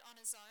enjoyed it on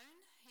his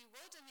own, he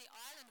would, in the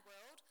island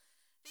world,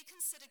 be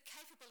considered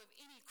capable of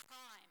any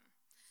crime.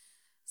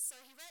 So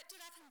he wrapped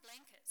it up in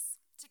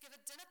blankets to give a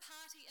dinner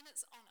party in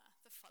its honour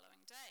the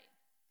following day.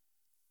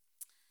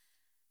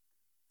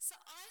 So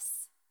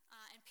ice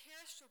and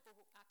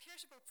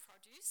perishable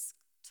produce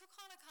took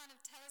on a kind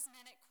of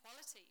talismanic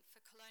quality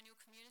for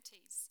colonial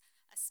communities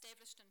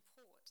established in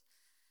port,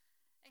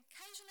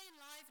 occasionally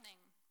enlivening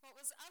what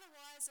was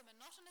otherwise a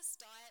monotonous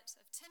diet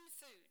of tinned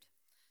food,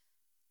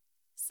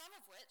 some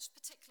of which,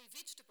 particularly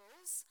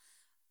vegetables,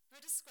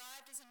 were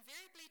described as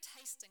invariably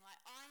tasting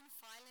like iron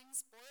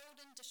filings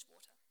boiled in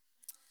dishwater.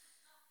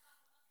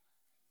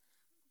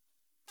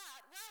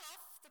 But well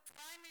off the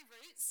primary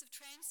routes of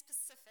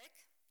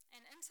trans-Pacific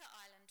and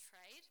inter-island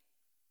trade,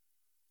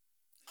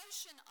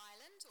 Ocean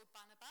Island, or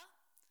Banaba,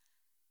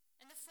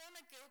 in the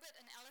former Gilbert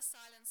and Ellice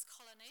Islands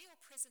colony, or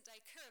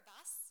present-day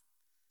Kiribati,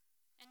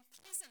 and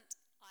Pleasant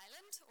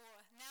Island,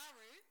 or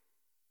Nauru,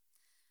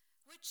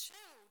 were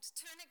chilled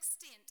to an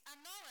extent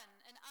unknown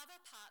in other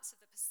parts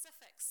of the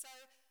Pacific. So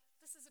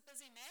this is a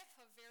busy map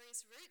of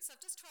various routes.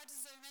 I've just tried to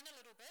zoom in a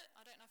little bit.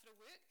 I don't know if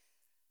it'll work.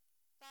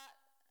 But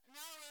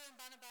Nauru and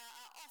Banaba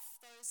are off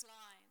those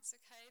lines,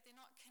 okay? They're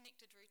not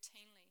connected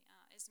routinely,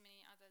 as many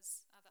other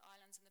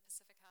islands in the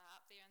Pacific are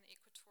up there in the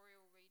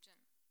equatorial region.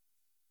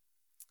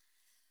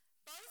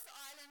 Both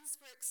islands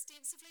were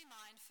extensively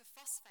mined for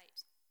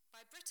phosphate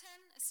by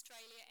Britain,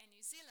 Australia and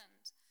New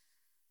Zealand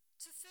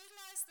to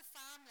fertilise the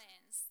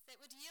farmlands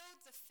that would yield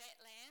the fat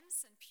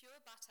lambs and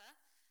pure butter,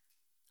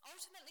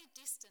 ultimately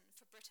destined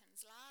for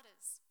Britain's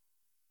larders,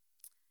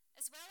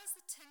 as well as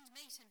the tinned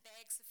meat and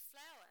bags of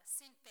flour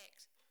sent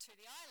back to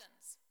the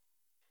islands.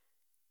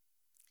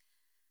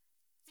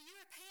 The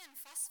European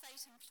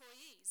phosphate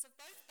employees of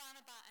both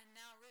Banaba and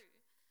Nauru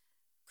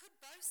could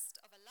boast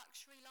of a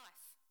luxury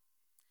life,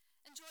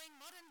 enjoying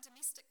modern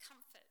domestic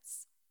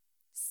comforts,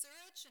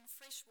 sewage and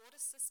fresh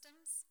water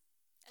systems,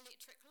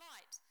 electric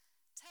light,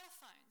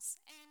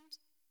 telephones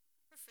and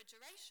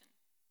refrigeration.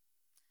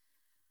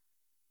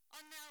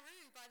 On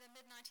Nauru by the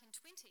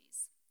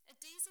mid-1920s, a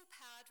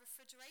diesel-powered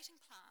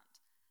refrigerating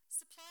plant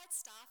supplied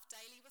staff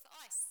daily with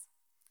ice.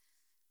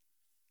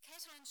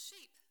 Cattle and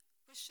sheep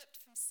were shipped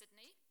from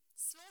Sydney,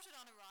 slaughtered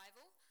on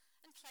arrival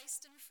and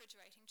placed in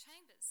refrigerating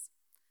chambers,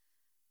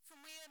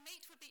 from where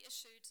meat would be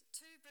issued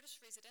to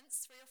British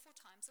residents 3 or 4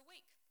 times a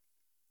week.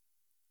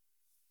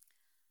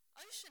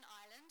 Ocean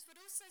Island would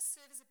also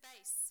serve as a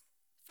base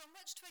from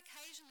which to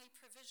occasionally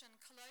provision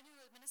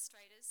colonial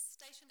administrators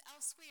stationed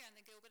elsewhere in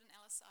the Gilbert and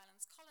Ellice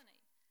Islands colony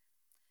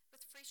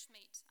with fresh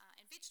meat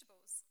and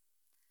vegetables.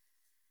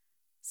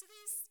 So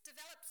these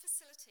developed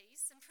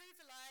facilities improve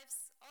the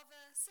lives of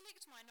a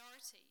select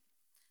minority,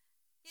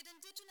 yet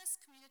Indigenous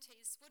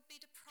communities would be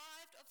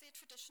deprived of their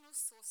traditional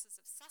sources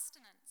of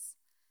sustenance.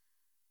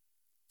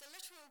 The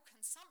literal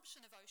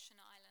consumption of Ocean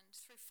Island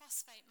through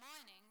phosphate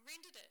mining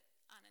rendered it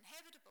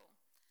uninhabitable,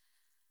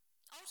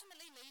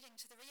 ultimately leading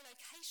to the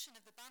relocation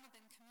of the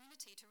Banaban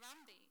community to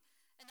Rumbi,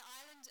 an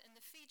island in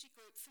the Fiji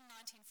group from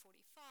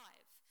 1945.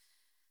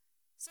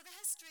 So the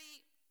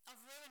history of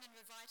ruin and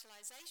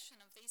revitalisation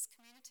of these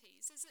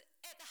communities is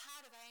at the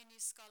heart of ANU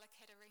scholar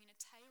Katerina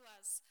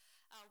Tewa's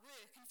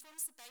work and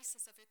forms the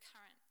basis of her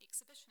current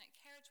exhibition at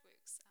Carriage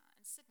Works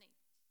in Sydney.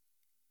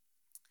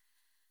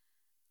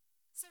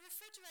 So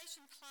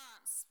refrigeration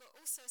plants were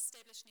also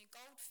established near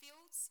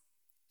goldfields,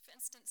 for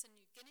instance in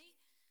New Guinea,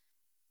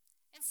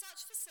 and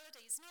such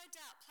facilities no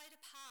doubt played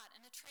a part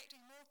in attracting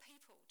more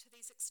people to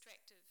these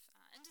extractive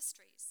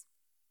industries.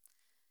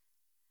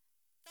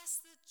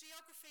 Thus, the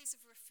geographies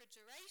of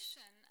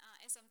refrigeration,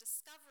 as I'm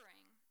discovering,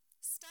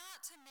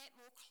 start to map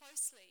more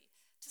closely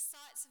to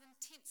sites of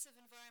intensive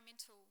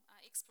environmental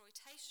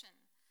exploitation,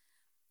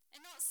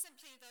 and not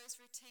simply those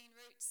routine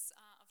routes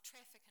of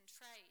traffic and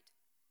trade,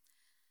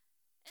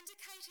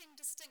 indicating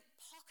distinct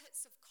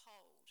pockets of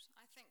cold,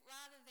 I think,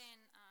 rather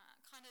than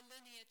kind of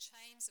linear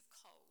chains of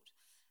cold,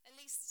 at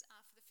least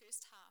for the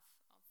first half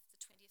of the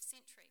 20th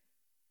century.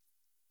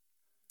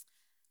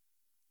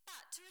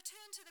 But But to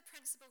return to the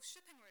principal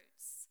shipping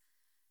routes,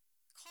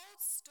 cold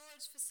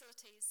storage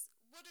facilities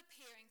would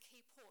appear in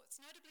key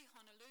ports, notably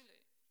Honolulu,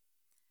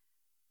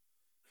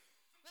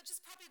 which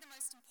is probably the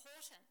most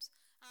important,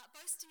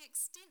 boasting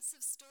extensive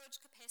storage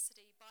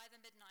capacity by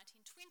the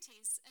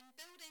mid-1920s in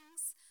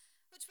buildings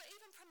which were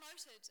even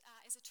promoted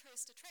as a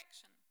tourist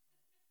attraction.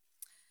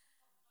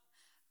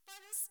 By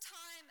this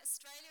time,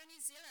 Australia and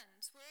New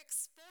Zealand were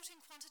exporting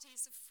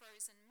quantities of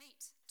frozen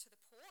meat to the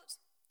port,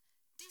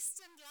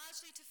 destined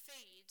largely to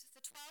feed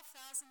the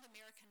 12,000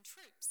 American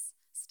troops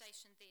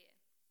stationed there.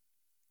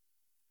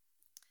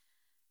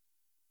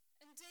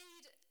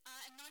 Indeed,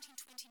 in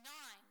 1929,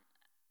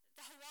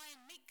 the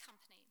Hawaiian Meat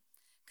Company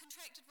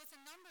contracted with a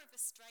number of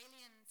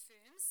Australian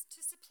firms to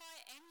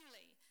supply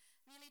annually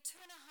nearly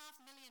 2.5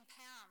 million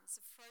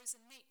pounds of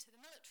frozen meat to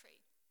the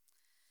military,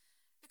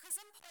 because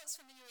imports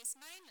from the US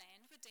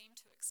mainland were deemed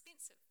too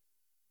expensive.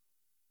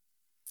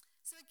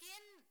 So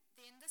again,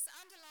 then, this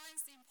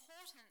underlines the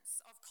importance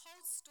of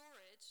cold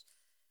storage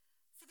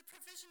for the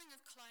provisioning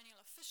of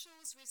colonial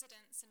officials,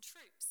 residents and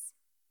troops,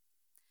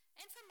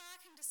 and for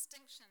marking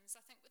distinctions,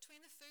 I think,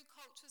 between the food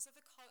cultures of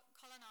the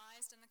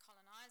colonised and the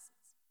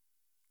colonisers.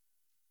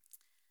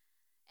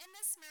 And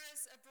this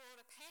mirrors a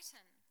broader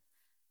pattern,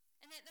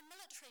 in that the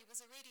military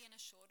was already an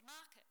assured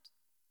market,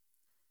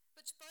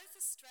 which both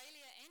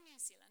Australia and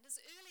New Zealand, as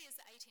early as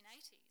the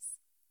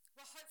 1880s,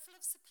 were hopeful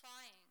of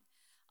supplying,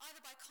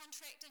 either by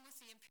contracting with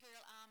the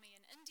Imperial Army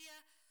in India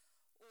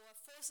or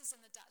forces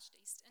in the Dutch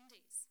East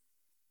Indies.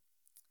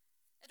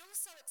 It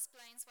also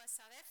explains why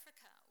South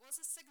Africa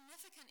was a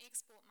significant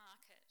export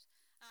market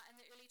in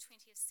the early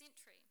 20th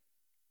century.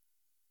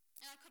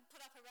 And I could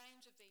put up a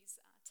range of these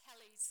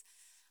tallies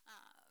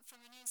from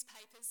the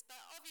newspapers,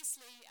 but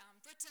obviously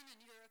Britain and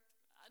Europe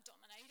are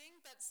dominating,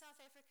 but South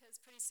Africa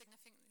is pretty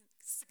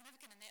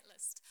significant in that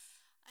list.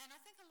 And I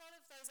think a lot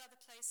of those other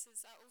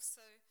places are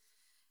also,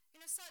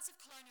 sites of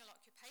colonial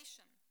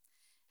occupation.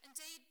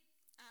 Indeed,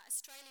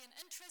 Australian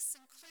interests,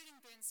 including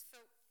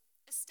Burns-Philp,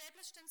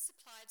 established and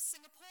supplied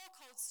Singapore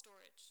Cold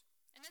Storage,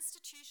 an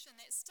institution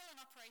that's still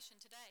in operation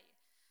today,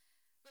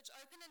 which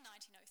opened in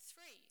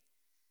 1903,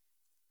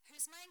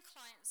 whose main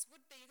clients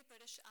would be the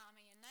British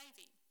Army and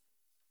Navy.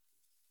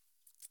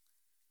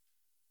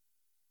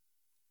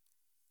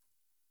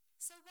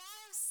 So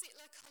while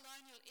settler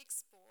colonial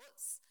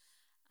exports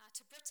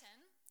to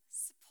Britain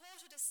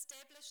supported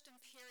established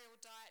imperial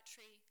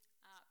dietary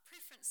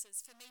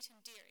preferences for meat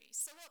and dairy,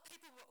 so what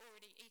people were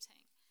already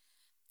eating,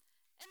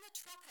 in the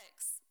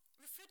tropics,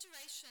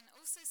 refrigeration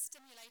also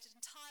stimulated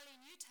entirely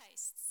new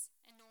tastes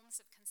and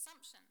norms of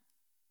consumption.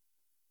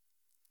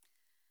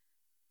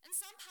 In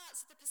some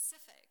parts of the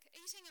Pacific,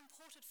 eating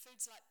imported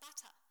foods like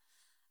butter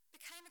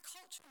became a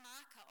cultural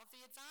marker of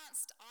the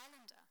advanced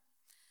islander.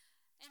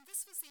 And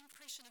this was the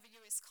impression of a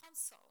US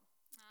consul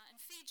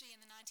in Fiji in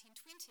the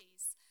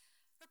 1920s,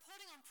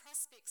 reporting on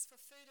prospects for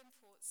food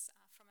imports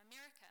from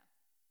America.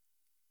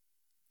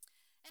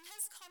 And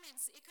his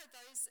comments echo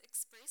those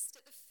expressed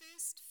at the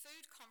first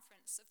food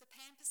conference of the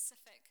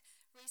Pan-Pacific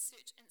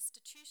Research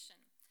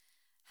Institution,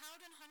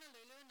 held in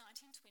Honolulu in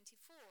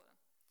 1924,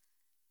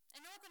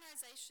 an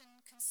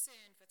organisation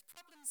concerned with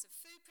problems of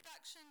food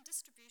production,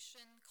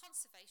 distribution,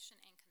 conservation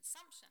and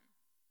consumption.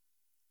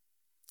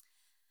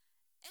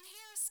 And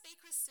here a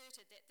speaker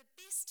asserted that the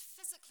best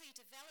physically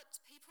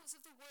developed peoples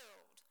of the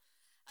world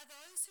are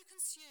those who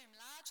consume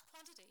large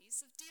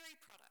quantities of dairy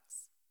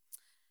products.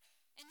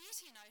 And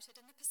yet, he noted,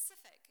 in the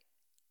Pacific,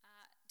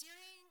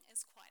 dairying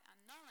is quite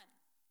unknown.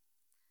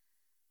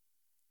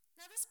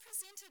 Now, this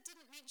presenter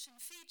didn't mention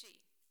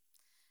Fiji,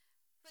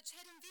 which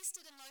had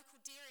invested in local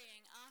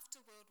dairying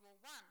after World War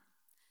I,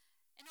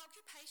 an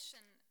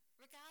occupation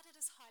regarded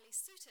as highly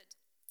suited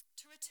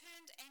to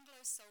returned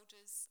Anglo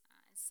soldiers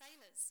and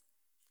sailors,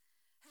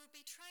 who would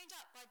be trained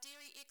up by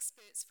dairy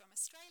experts from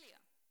Australia.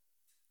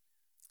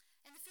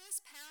 And the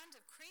first pound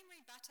of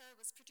creamery butter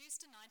was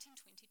produced in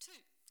 1922.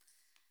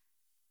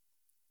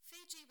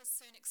 Fiji was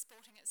soon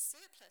exporting its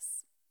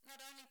surplus, not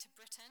only to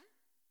Britain,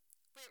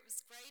 where it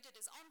was graded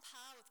as on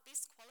par with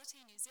best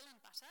quality New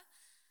Zealand butter,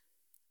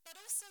 but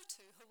also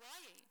to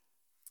Hawaii.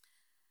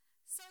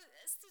 So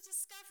it's the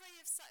discovery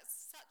of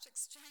such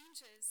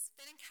exchanges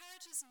that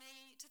encourages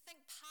me to think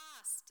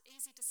past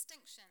easy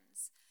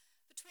distinctions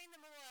between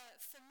the more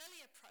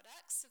familiar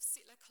products of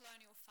settler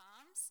colonial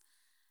farms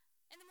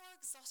and the more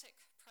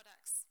exotic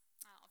products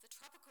of the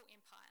tropical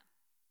empire.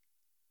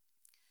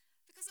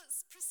 Because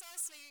it's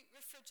precisely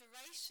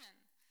refrigeration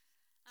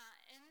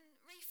in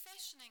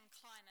refashioning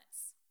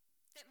climates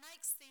that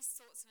makes these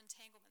sorts of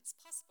entanglements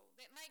possible,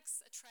 that makes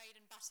a trade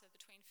in butter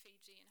between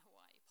Fiji and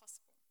Hawaii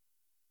possible.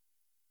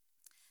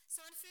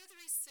 So in further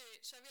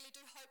research, I really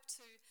do hope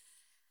to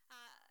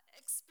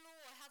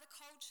explore how the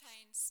cold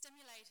chain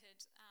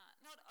stimulated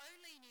not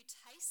only new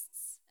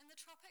tastes in the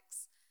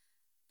tropics,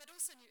 but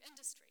also new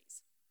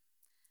industries,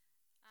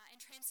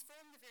 and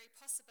transform the very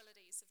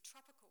possibilities of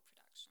tropical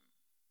production.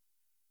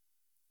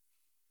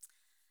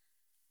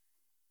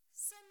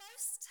 So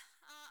most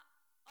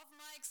of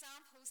my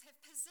examples have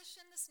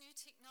positioned this new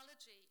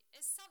technology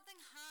as something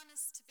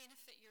harnessed to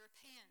benefit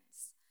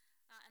Europeans.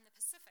 in the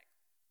Pacific.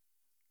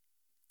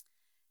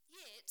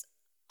 Yet,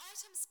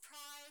 items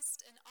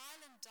prized in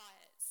island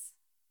diets,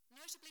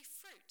 notably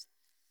fruit,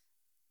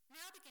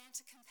 now began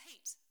to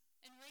compete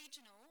in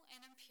regional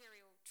and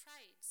imperial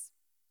trades.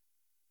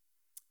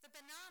 The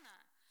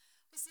banana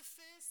was the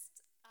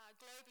first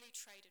globally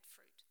traded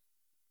fruit,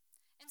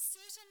 and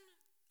certain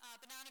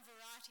banana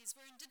varieties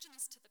were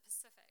indigenous to the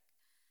Pacific.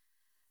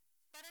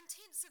 But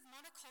intensive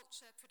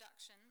monoculture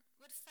production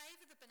would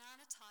favour the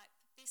banana type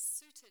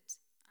best suited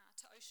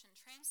to ocean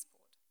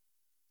transport.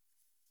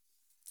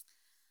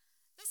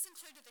 This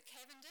included the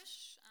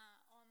Cavendish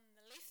on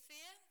the left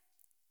there,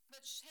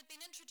 which had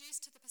been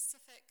introduced to the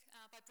Pacific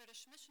by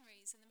British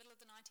missionaries in the middle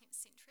of the 19th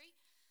century,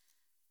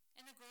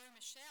 and the Gros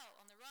Michel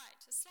on the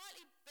right, a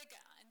slightly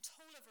bigger and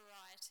taller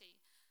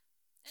variety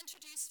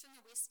introduced from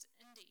the West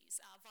Indies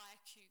via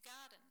Kew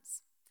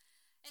Gardens,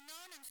 and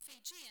known in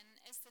Fijian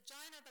as the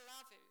Jaina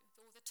Balavu,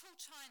 or the tall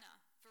China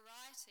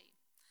variety.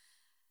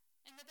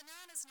 And the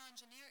banana is known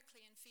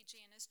generically in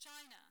Fijian as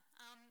China,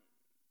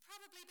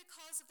 probably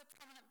because of the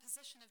prominent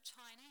position of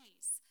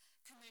Chinese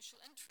commercial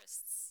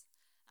interests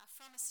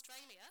from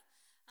Australia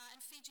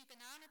and Fiji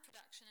banana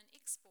production and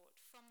export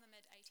from the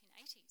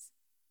mid-1880s.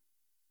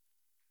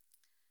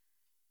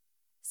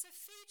 So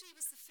Fiji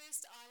was the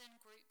first island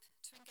group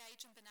to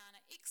engage in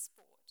banana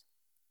export,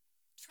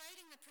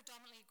 trading the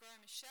predominantly Gros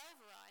Michel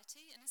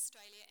variety in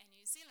Australia and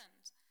New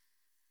Zealand,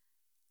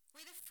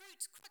 where the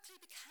fruit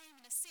quickly became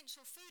an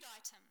essential food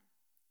item,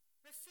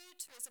 referred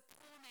to as a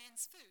poor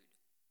man's food.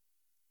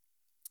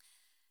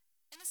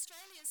 In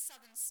Australia's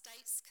southern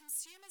states,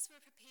 consumers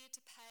were prepared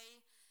to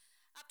pay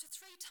up to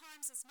 3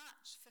 times as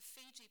much for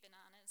Fiji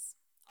bananas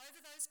over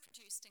those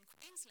produced in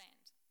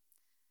Queensland,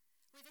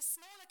 where the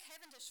smaller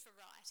Cavendish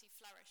variety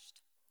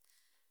flourished.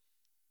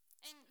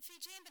 And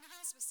Fijian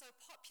bananas were so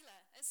popular,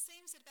 it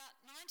seems that about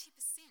 90%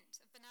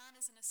 of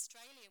bananas in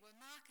Australia were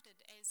marketed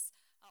as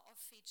of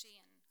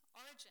Fijian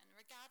origin,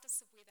 regardless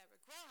of where they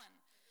were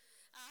grown,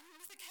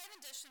 with the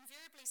Cavendish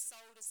invariably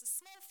sold as the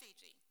small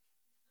Fiji.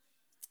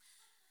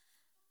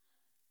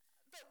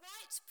 But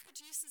white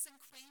producers in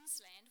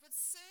Queensland would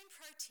soon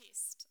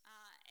protest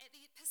at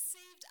the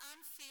perceived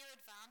unfair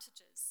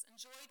advantages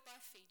enjoyed by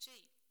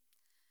Fiji,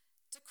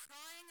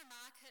 decrying a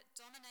market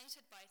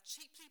dominated by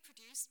cheaply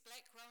produced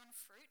black-grown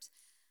fruit,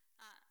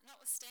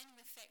 notwithstanding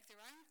the fact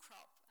their own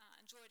crop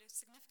enjoyed a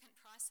significant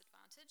price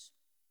advantage.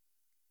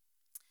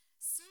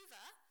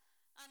 Suva,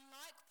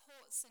 unlike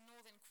ports in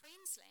northern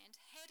Queensland,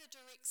 had a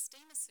direct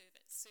steamer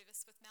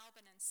service with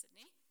Melbourne and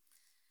Sydney,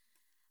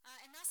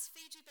 and thus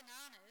Fiji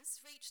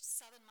bananas reached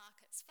southern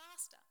markets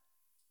faster.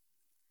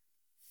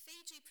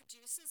 Fiji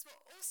producers were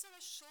also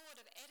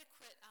assured of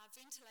adequate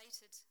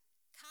ventilated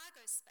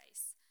cargo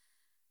space,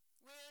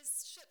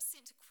 whereas ships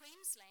sent to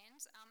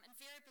Queensland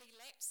invariably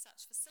lacked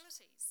such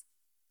facilities.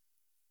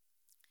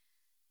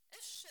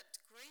 If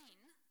shipped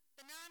green,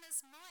 bananas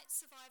might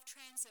survive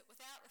transit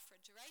without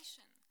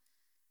refrigeration,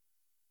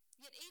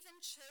 yet even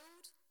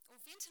chilled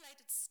or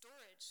ventilated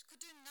storage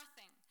could do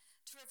nothing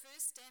to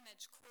reverse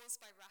damage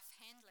caused by rough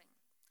handling.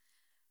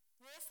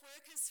 Wharf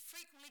workers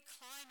frequently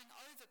climbing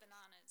over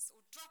bananas or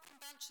dropping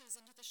bunches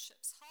into the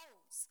ship's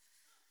holds,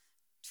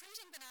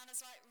 treating bananas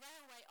like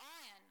railway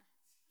iron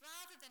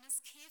rather than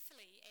as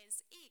carefully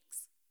as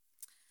eggs.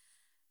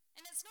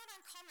 And it's not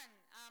uncommon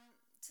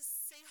to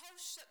see whole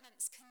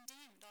shipments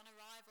condemned on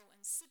arrival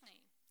in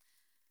Sydney,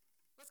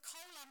 with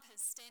coal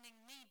lumpers standing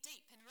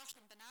knee-deep in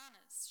rotten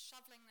bananas,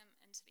 shoveling them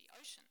into the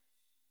ocean.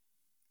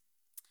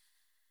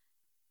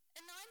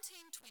 In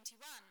 1921,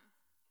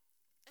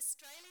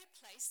 Australia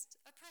placed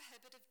a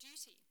prohibitive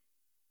duty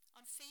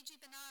on Fiji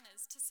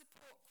bananas to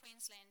support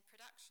Queensland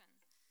production,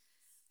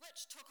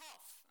 which took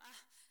off,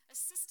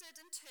 assisted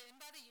in turn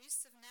by the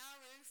use of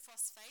Nauru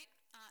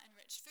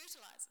phosphate-enriched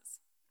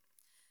fertilisers.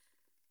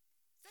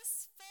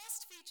 This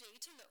forced Fiji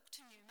to look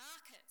to new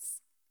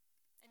markets.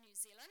 In New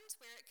Zealand,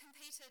 where it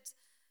competed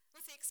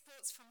with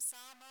exports from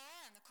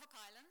Samoa and the Cook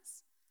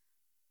Islands,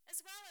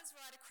 as well as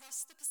right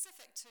across the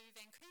Pacific to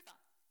Vancouver.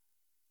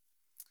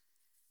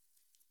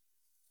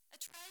 A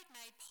trade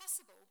made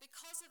possible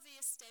because of the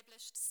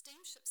established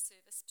steamship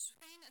service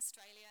between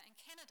Australia and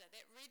Canada,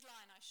 that red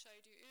line I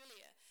showed you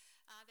earlier,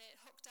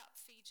 that hooked up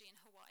Fiji and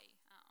Hawaii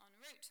en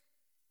route.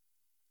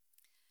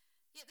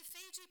 Yet the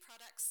Fiji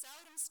products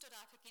seldom stood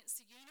up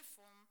against the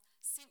uniform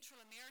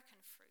Central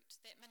American fruit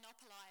that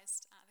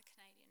monopolised the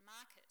Canadian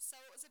market. So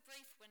it was a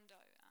brief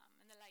window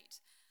in the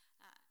late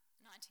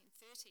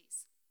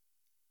 1930s.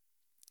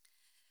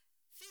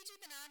 Fiji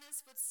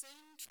bananas would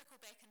soon trickle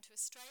back into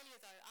Australia,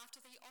 though, after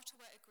the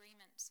Ottawa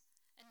Agreement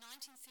in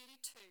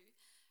 1932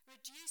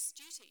 reduced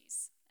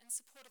duties in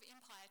support of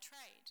empire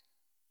trade.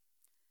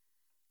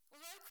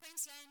 Although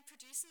Queensland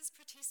producers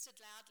protested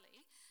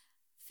loudly,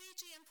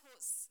 Fiji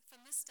imports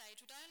from this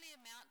stage would only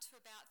amount to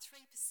about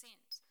 3%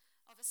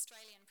 of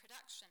Australian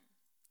production.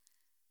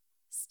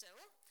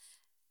 Still,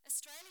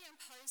 Australia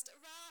imposed a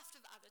raft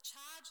of other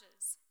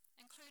charges,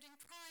 including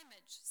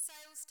primage,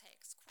 sales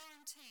tax,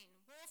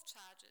 quarantine, wharf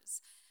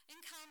charges,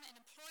 income and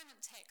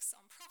employment tax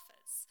on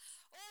profits,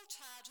 all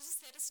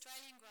charges that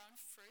Australian-grown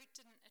fruit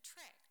didn't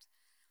attract.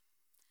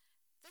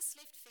 This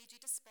left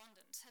Fiji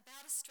despondent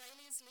about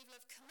Australia's level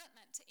of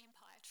commitment to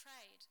empire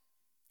trade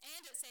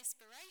and its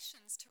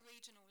aspirations to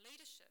regional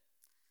leadership,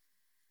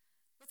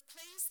 with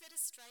pleas that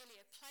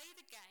Australia play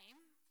the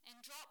game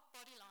and drop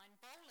bodyline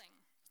bowling,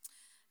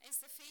 as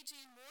the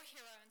Fijian war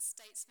hero and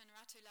statesman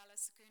Ratulala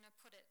Saguna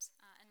put it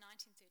in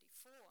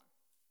 1934.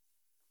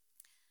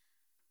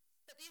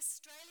 But the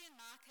Australian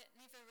market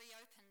never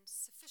reopened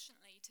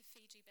sufficiently to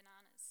Fiji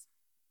bananas.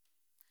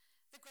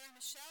 The Gros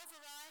Michel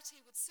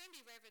variety would soon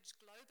be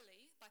ravaged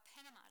globally by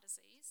Panama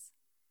disease,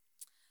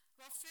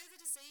 while further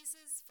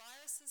diseases,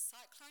 viruses,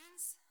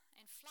 cyclones,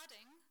 and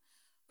flooding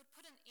would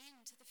put an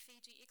end to the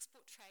Fiji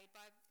export trade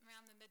by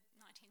around the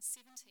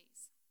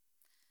mid-1970s.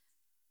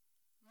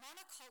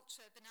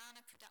 Monoculture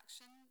banana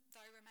production,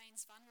 though,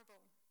 remains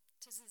vulnerable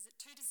to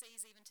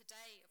disease even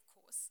today, of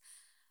course,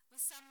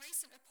 with some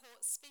recent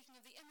reports speaking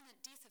of the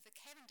imminent death of the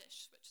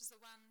Cavendish, which is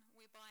the one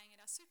we're buying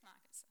at our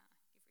supermarkets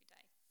every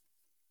day.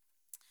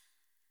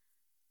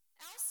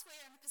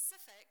 Elsewhere in the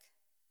Pacific,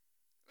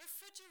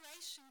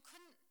 refrigeration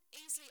couldn't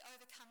easily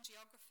overcome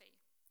geography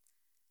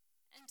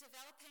in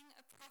developing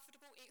a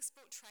profitable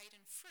export trade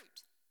in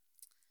fruit.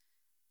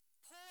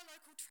 Poor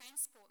local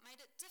transport made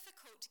it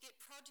difficult to get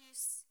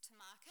produce to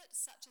market,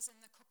 such as in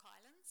the Cook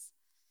Islands,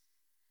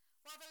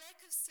 while the lack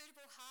of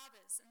suitable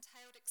harbours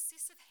entailed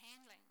excessive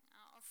handling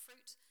of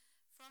fruit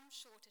from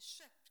shore to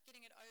ship,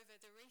 getting it over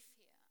the reef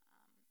here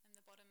in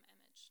the bottom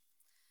image.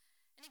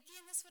 And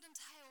again, this would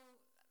entail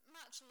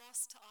much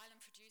loss to island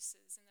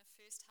producers in the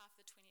first half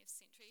of the 20th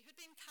century, who'd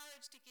been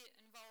encouraged to get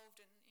involved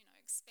in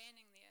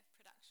expanding their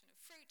production of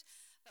fruit,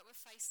 but were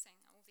facing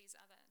all these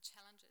other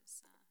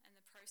challenges in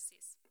the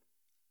process.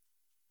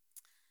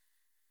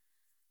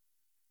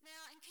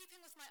 Now, in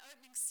keeping with my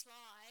opening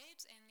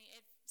slide and the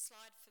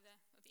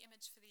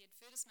image for the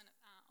advertisement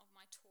of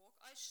my talk,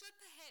 I should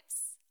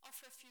perhaps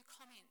offer a few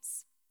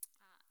comments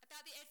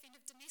about the advent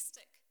of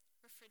domestic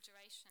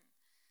refrigeration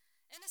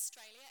in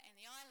Australia and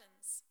the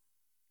islands.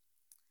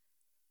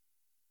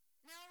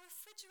 Now, a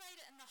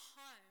refrigerator in the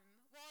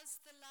home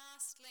was the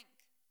last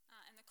link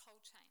in the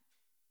cold chain.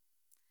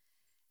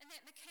 And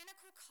that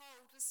mechanical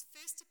cold was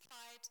first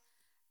applied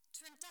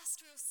to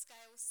industrial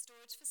scale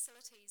storage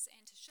facilities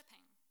and to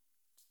shipping.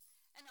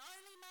 And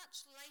only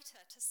much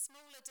later to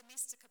smaller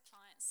domestic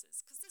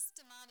appliances, because this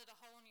demanded a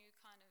whole new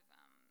kind of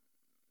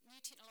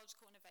new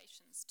technological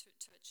innovations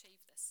to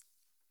achieve this.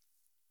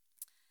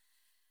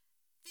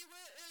 There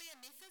were earlier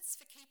methods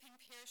for keeping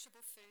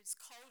perishable foods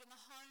cold in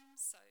the home,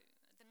 so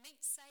the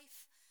meat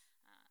safe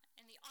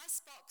and the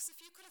ice box,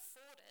 if you could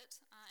afford it,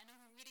 and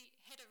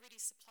had a ready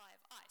supply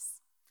of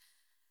ice.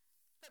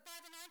 But by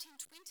the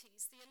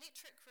 1920s, the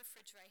electric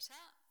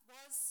refrigerator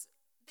was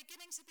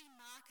beginning to be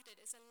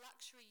marketed as a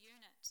luxury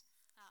unit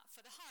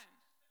for the home.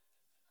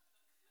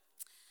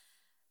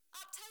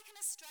 Uptake in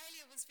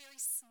Australia was very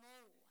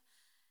small,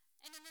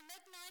 and in the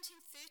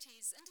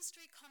mid-1930s,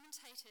 industry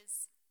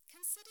commentators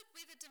considered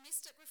whether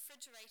domestic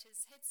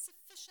refrigerators had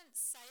sufficient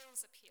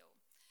sales appeal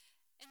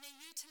in their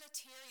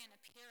utilitarian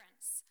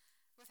appearance,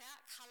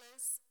 without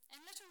colours and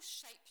little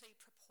shapely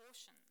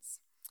proportions.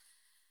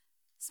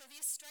 So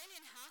the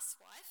Australian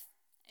housewife,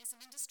 as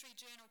an industry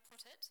journal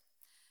put it,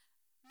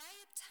 may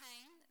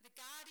obtain the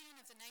guardian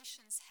of the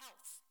nation's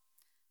health,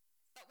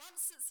 but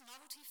once its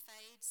novelty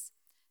fades,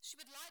 she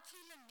would likely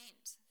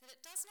lament that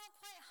it does not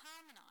quite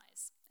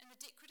harmonise in the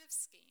decorative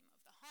scheme of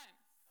the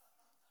home.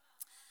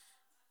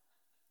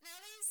 Now,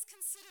 these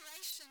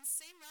considerations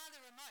seem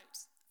rather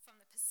remote from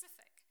the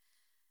Pacific,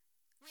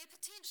 where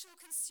potential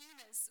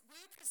consumers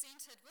were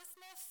presented with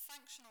more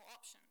functional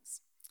options,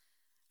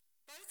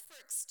 both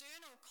for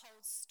external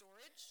cold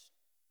storage,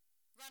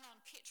 run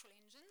on petrol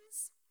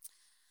engines,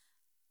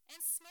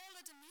 and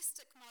smaller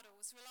domestic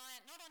models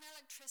reliant not on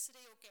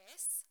electricity or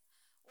gas,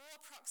 or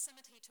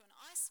proximity to an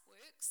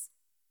iceworks,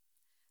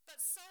 but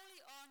solely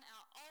on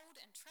our old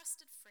and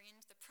trusted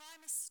friend, the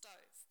Primus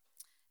stove,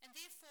 and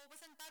therefore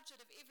within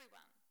budget of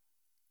everyone.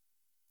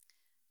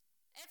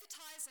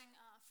 Advertising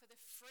for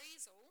the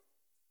Friesel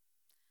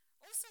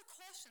also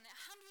cautioned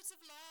that hundreds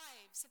of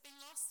lives have been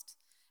lost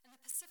in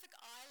the Pacific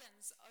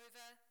Islands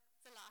over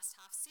the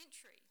last half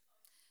century.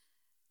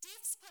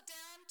 Deaths put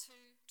down to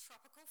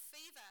tropical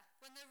fever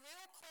when the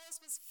real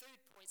cause was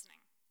food poisoning.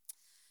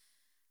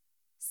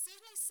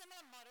 Certainly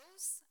similar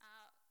models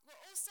were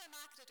also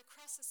marketed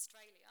across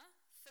Australia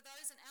for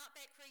those in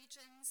outback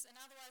regions and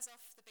otherwise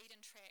off the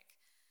beaten track,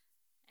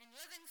 and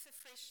living for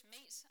fresh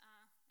meat,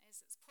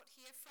 as it's put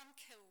here, from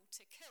kill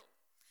to kill,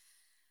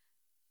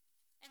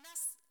 and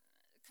thus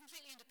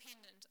completely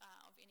independent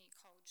of any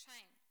cold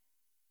chain.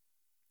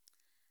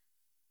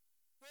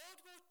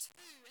 World War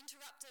II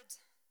interrupted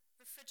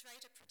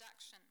refrigerator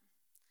production,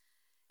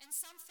 and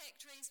some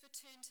factories were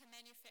turned to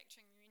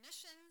manufacturing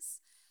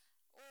munitions,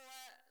 or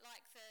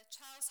like the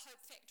Charles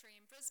Hope factory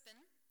in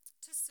Brisbane,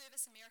 to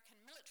service American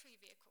military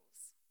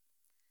vehicles.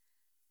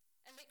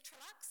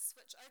 Electrolux,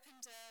 which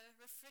opened a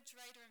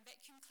refrigerator and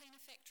vacuum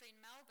cleaner factory in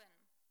Melbourne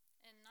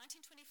in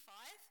 1925,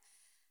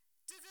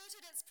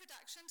 diverted its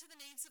production to the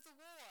needs of the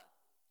war,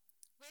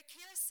 where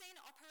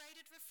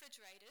kerosene-operated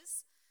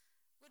refrigerators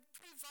would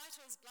prove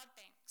vital as blood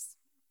banks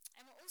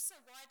and were also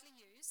widely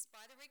used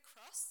by the Red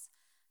Cross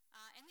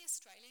and the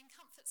Australian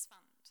Comforts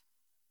Fund.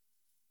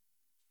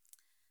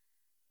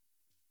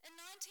 In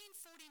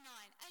 1949,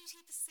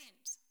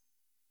 80%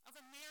 of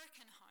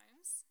American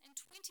homes and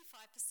 25%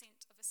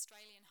 of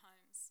Australian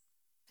homes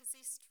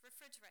possessed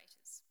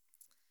refrigerators.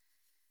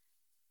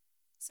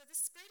 So the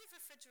spread of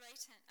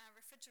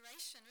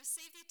refrigeration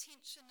received the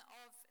attention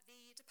of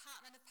the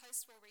Department of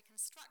Post-War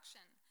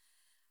Reconstruction,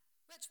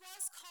 which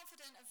was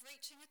confident of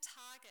reaching a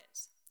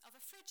target of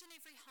a fridge in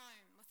every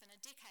home within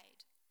a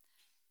decade.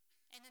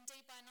 And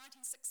indeed, by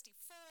 1964,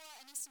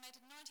 an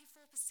estimated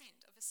 94%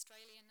 of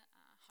Australian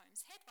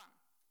homes had one.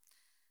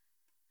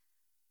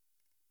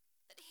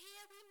 But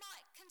here we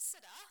might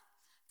consider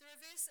the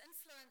reverse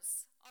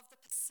influence of the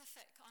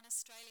Pacific on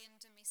Australian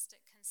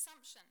domestic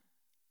consumption.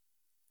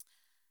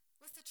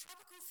 With the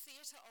tropical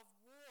theatre of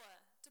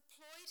war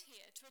deployed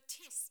here to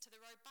attest to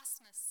the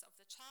robustness of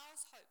the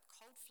Charles Hope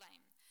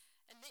Coldflame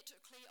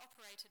electrically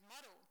operated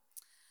model,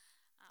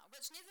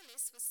 which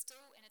nevertheless was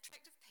still an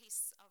attractive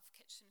piece of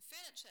kitchen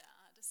furniture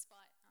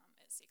despite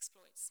its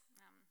exploits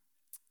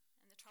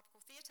in the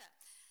tropical theatre.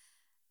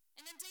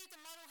 And indeed,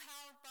 the model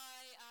held by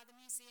the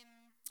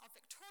Museum of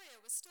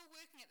Victoria was still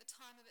working at the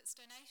time of its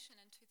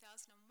donation in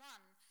 2001.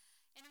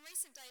 And in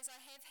recent days, I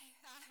have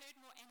heard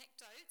more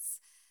anecdotes,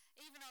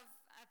 even of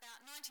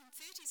about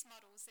 1930s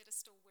models that are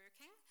still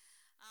working,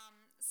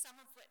 some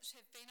of which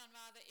have been on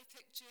rather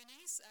epic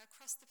journeys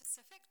across the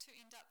Pacific to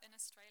end up in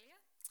Australia.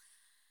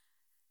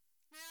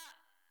 Now,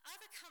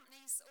 other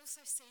companies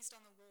also seized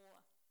on the war,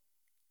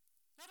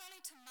 not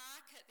only to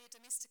market their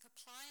domestic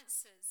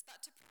appliances, but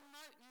to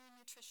promote new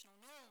nutritional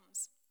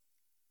norms.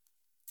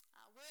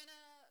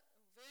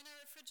 Werner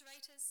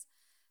Refrigerators,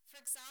 for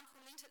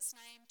example, lent its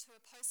name to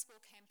a post-war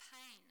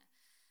campaign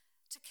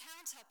to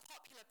counter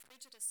popular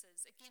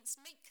prejudices against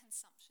meat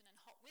consumption in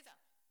hot weather,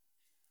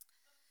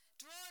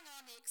 drawing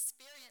on the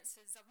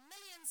experiences of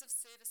millions of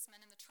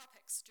servicemen in the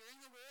tropics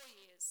during the war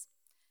years,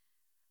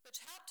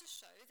 which helped to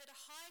show that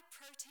a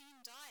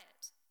high-protein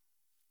diet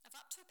of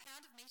up to a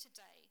pound of meat a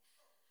day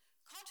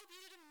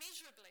contributed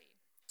immeasurably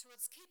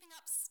towards keeping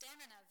up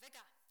stamina,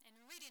 vigour, and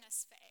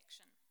readiness for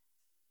action.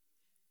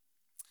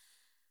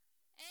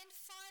 And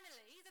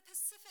finally, the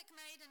Pacific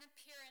made an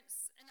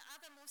appearance in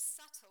other more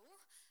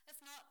subtle,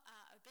 if not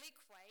oblique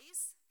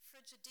ways.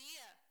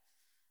 Frigidaire,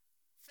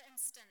 for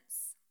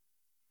instance,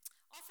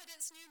 offered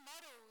its new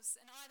models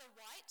in either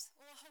white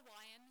or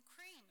Hawaiian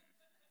cream.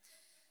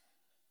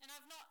 And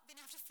I've not been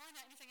able to find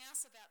out anything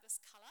else about this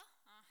colour,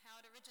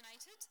 how it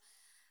originated.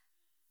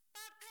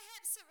 But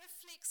perhaps it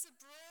reflects a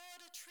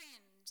broader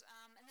trend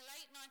in the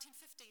late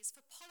 1950s for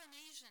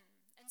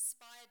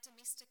Polynesian-inspired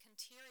domestic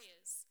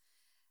interiors,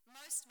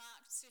 most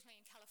marked certainly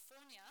in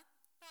California,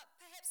 but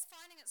perhaps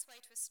finding its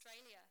way to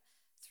Australia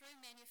through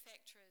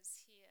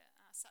manufacturers here,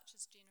 such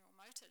as General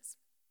Motors.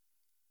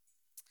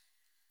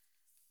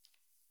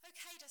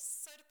 Okay,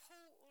 so to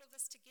pull all of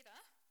this together,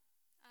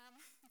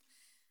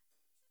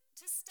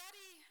 to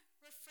study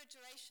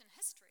refrigeration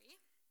history,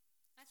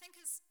 I think,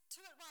 is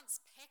to at once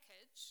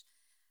package,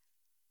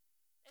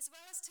 as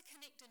well as to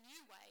connect in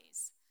new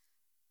ways,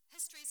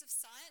 histories of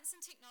science and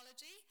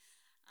technology,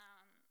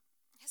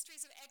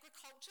 histories of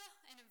agriculture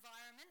and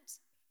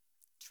environment,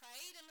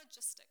 trade and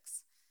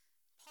logistics,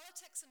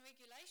 politics and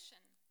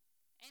regulation,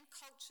 and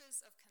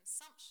cultures of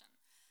consumption.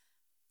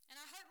 And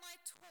I hope my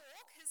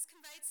talk has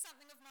conveyed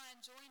something of my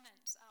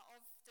enjoyment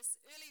of this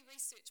early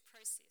research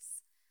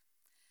process,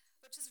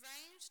 which has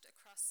ranged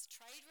across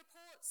trade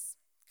reports,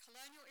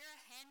 colonial era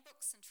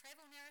handbooks and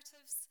travel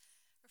narratives,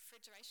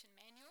 refrigeration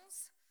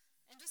manuals,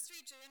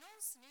 industry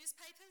journals,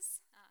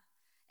 newspapers,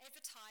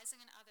 advertising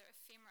and other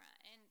ephemera.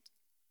 And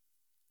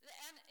the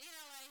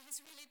NLA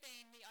has really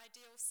been the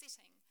ideal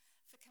setting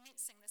for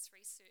commencing this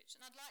research,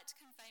 and I'd like to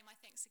convey my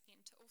thanks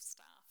again to all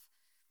staff.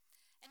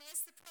 And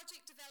as the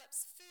project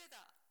develops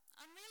further,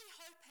 I'm really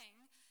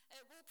hoping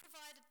it will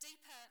provide a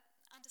deeper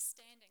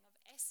understanding of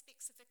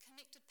aspects of the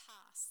connected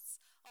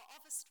pasts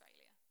of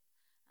Australia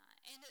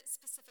and its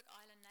Pacific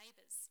Island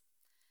neighbours.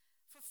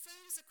 For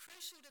food is a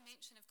crucial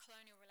dimension of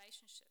colonial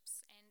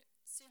relationships and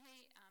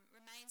certainly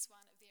remains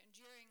one of their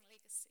enduring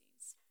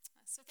legacies.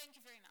 So thank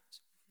you very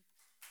much.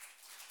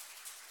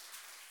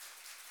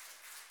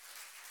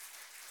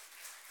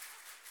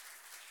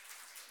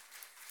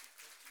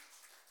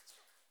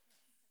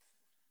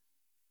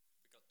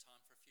 We've got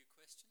time for a few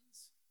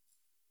questions.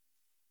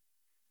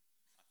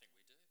 I think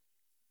we do.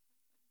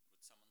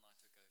 Would someone like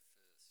to go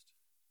first?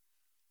 Thank you.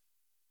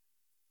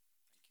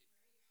 Where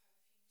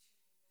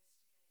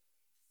are you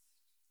hoping to investigate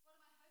next? What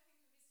am I hoping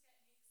to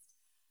investigate next?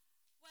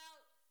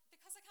 Well,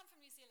 because I come from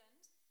New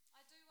Zealand,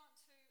 I do want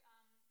to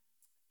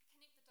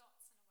connect the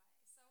dots in a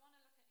way. So I want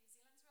to look at New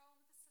Zealand's role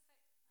in the Pacific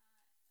in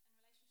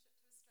relationship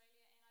to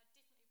Australia, and I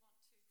definitely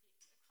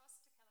want to get across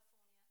to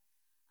California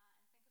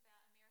and think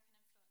about American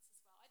influence as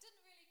well. I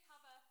didn't really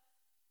cover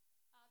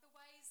the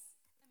ways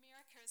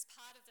America is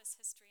part of this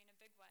history in a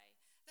big way.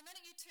 The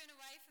minute you turn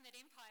away from that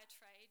empire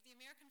trade, the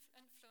American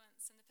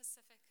influence in the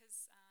Pacific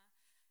is,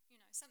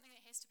 something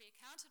that has to be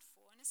accounted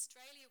for. And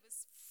Australian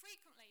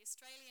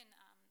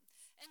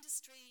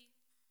industry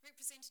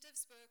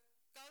representatives were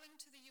going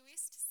to the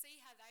US to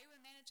see how they were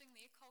managing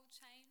their cold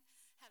chain,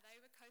 how they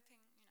were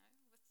coping,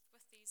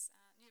 with these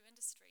new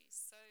industries.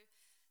 So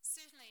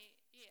certainly,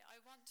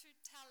 I want to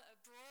tell a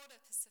broader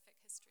Pacific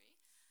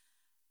history.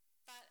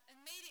 But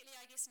immediately,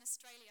 I guess, in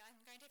Australia,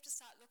 I'm going to have to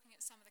start looking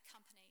at some of the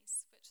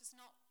companies, which is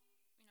not,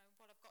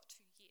 what I've got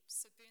to yet.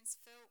 So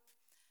Burns Philp,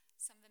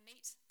 some of the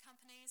meat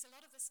companies, a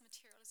lot of this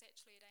material is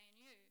actually at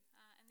ANU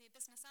and their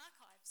business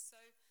archives. So,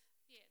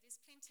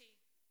 there's plenty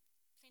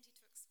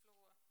to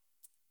explore.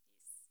 Yes.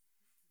 This is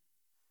rather an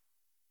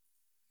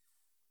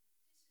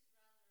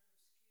obscure topic. How did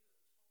you get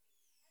interested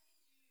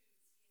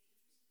in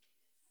it?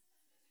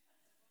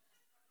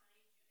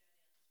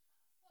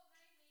 What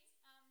made you go down this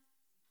path?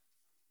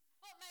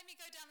 What made me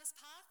go down this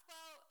path?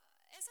 Well,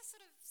 as I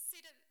sort of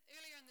said it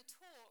earlier in the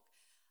talk,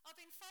 I've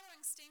been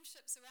following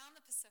steamships around the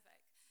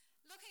Pacific,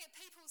 looking at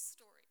people's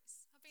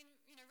stories. I've been,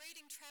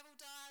 reading travel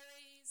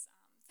diaries,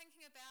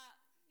 thinking about,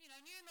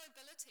 new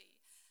mobility.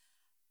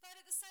 But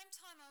at the same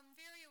time, I'm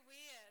very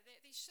aware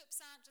that these ships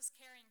aren't just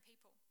carrying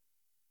people.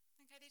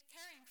 Okay, they're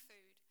carrying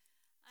food.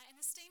 And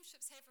the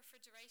steamships have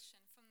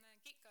refrigeration from the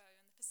get-go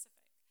in the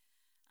Pacific.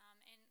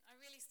 And I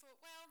really thought,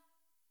 well,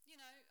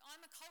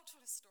 I'm a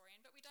cultural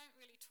historian, but we don't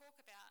really talk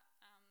about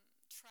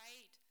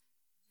trade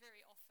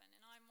very often.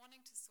 And I'm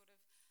wanting to sort of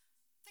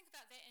think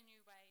about that in new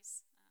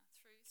ways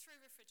through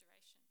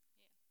refrigeration.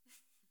 Yeah.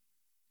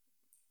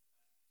 Talking about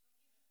steamships, where were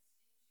most of the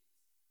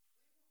ships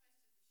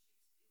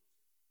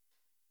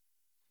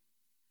built?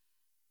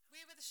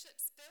 Where were the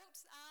ships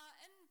built?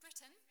 In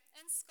Britain,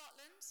 in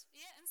Scotland.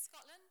 Yeah, in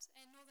Scotland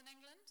and Northern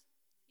England.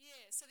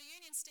 Yeah, so the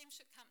Union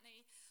Steamship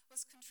Company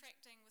was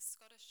contracting with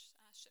Scottish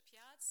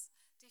shipyards,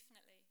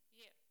 definitely.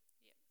 Yeah,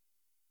 yeah.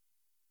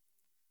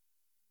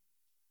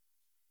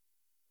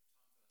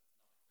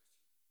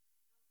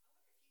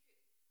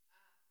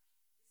 Time for another question. I wonder if you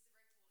could, this is a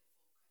very poorly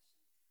formed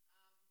question, could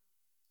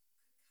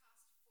cast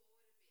forward a bit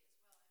as well.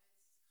 I know this is a kind of historical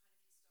view, but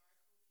you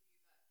did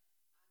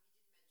mention things like obesity and diabetes, and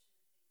we've done a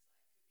bit of work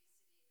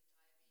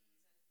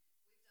looking at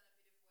there are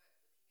more frozen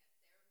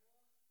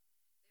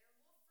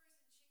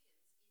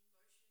chickens in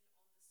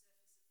motion on the surface of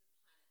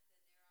the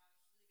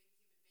planet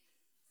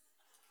than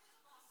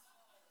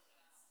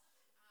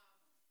there are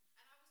living human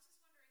beings. And I was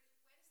just wondering,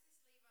 where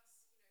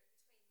does this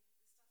leave us,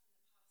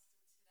 between the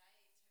stuff in the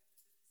past and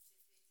today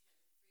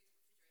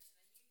in terms of the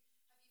Pacific and food and refrigeration?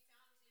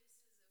 Have you found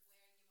glimpses of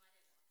where you might end up?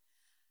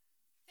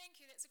 Thank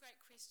you, that's a great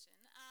question.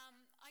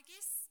 I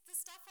guess the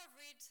stuff I've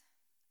read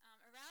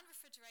around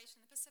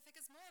refrigeration in the Pacific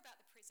is more about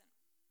the present.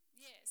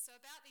 Yeah, so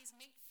about these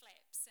meat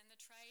flaps and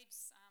the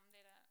trades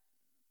that are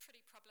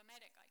pretty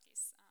problematic, I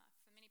guess, for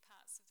many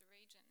parts of the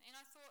region. And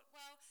I thought,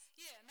 well,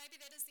 maybe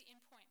that is the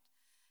end point.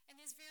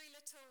 And there's very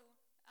little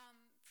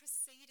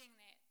preceding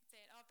that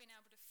I've been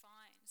able to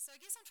find. So I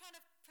guess I'm trying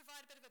to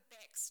provide a bit of a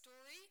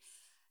backstory.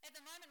 At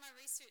the moment, my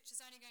research is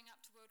only going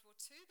up to World War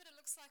II, but it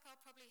looks like I'll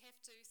probably have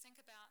to think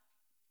about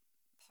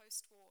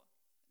post-war.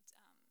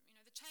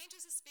 The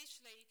changes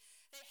especially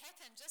that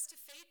happened just to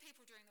feed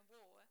people during the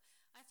war,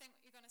 I think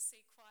you're going to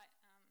see quite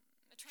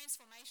a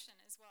transformation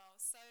as well.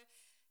 So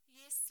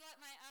yes, like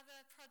my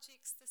other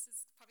projects, this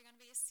is probably going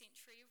to be a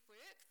century of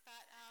work,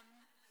 but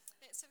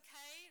that's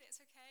okay,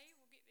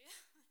 we'll get there.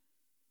 Last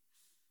question,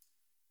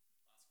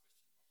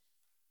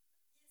 Robert.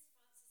 Yes,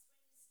 Frances, when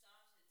you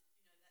started,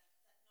 that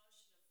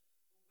notion of,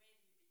 well, where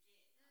do you begin?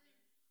 I mean,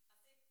 I think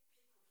people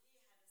here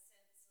had a sense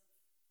of,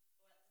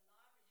 or at the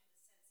library had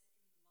a sense that you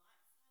might find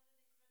an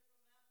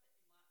incredible amount,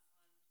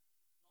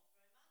 but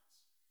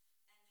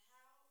you might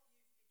find not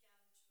very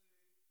much.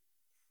 And how you've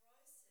begun to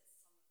process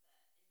some of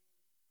that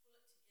and pull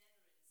it together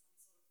in some sort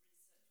of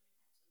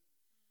research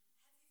pattern.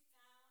 Have you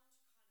found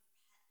kind of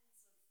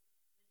patterns of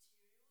materials that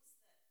are supporting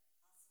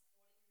your research,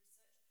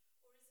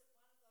 or is it one of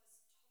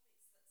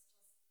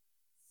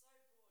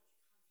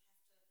those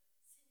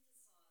topics that's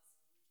just so broad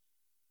you kind of have to synthesize and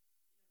pull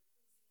things together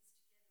in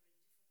different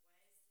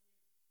ways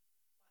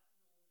than you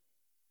might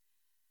normally?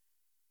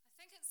 I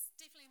think it's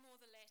definitely more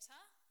the latter.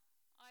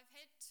 I've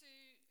had to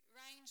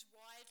range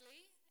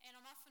widely, and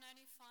I'm often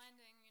only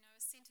finding, a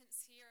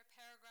sentence here, a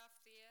paragraph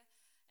there,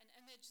 an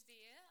image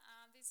there.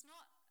 There's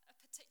not a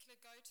particular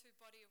go-to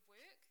body of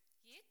work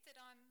yet that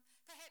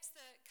perhaps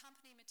the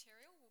company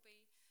material will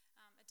be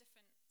a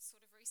different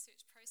sort of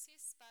research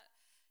process, but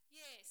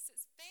yes,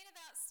 it's been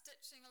about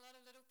stitching a lot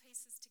of little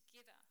pieces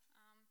together.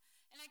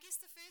 And I guess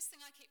the first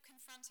thing I kept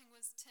confronting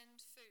was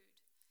tinned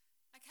food.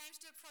 I came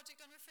to do a project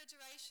on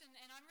refrigeration,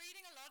 and I'm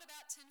reading a lot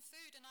about tinned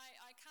food, and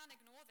I can't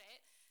ignore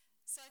that.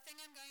 So I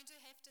think I'm going to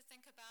have to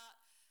think about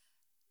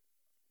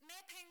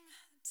mapping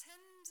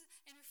tinned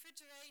and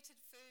refrigerated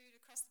food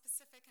across the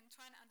Pacific and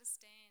trying to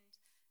understand,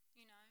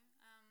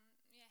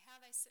 how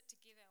they sit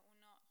together or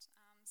not.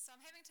 So I'm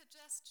having to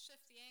just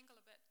shift the angle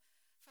a bit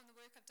from the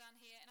work I've done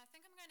here, and I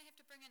think I'm going to have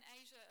to bring in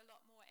Asia a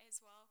lot more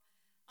as well.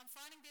 I'm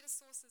finding better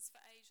sources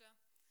for Asia,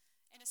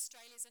 and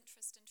Australia's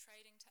interest in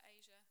trading to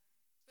Asia,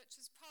 which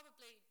is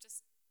probably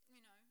just,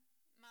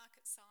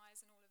 market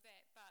size and all of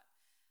that. But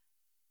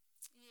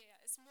yeah,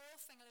 it's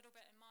morphing a little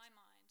bit in my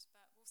mind,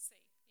 but we'll see.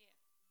 Yeah.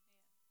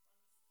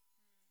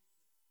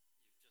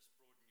 You've just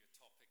broadened your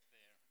topic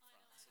there, I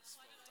know. Frances.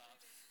 Why Well did I done.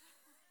 do that?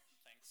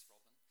 Thanks,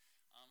 Robin.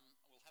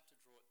 We'll have to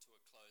draw it to a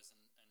close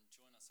and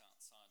join us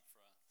outside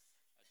for a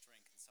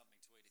drink and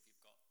something to eat if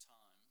you've got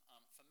time.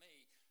 For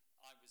me,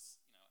 I was,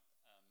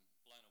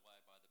 blown away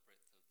by the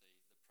breadth of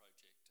the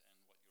project and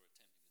what you're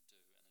attempting to do,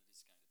 and it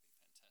is going to be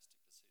fantastic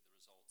to see the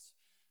results.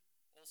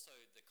 Also,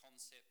 the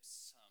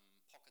concepts,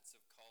 pockets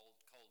of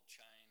cold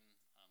chain,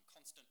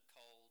 constant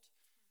cold,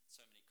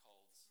 so many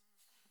colds.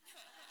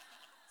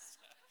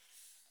 So,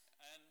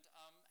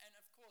 and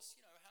of course,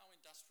 how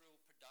industrial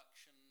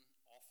production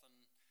often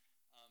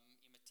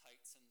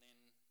imitates and then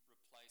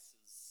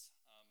replaces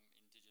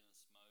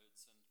indigenous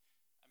modes. And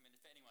I mean,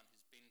 if anyone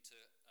who's been to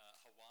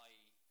Hawaii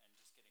and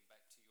just getting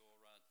back to your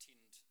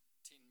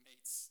tin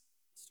meats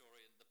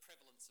story, and the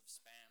prevalence of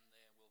spam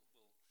there will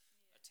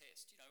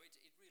attest.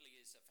 It really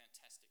is a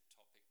fantastic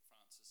topic,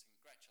 Frances.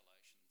 Congratulations.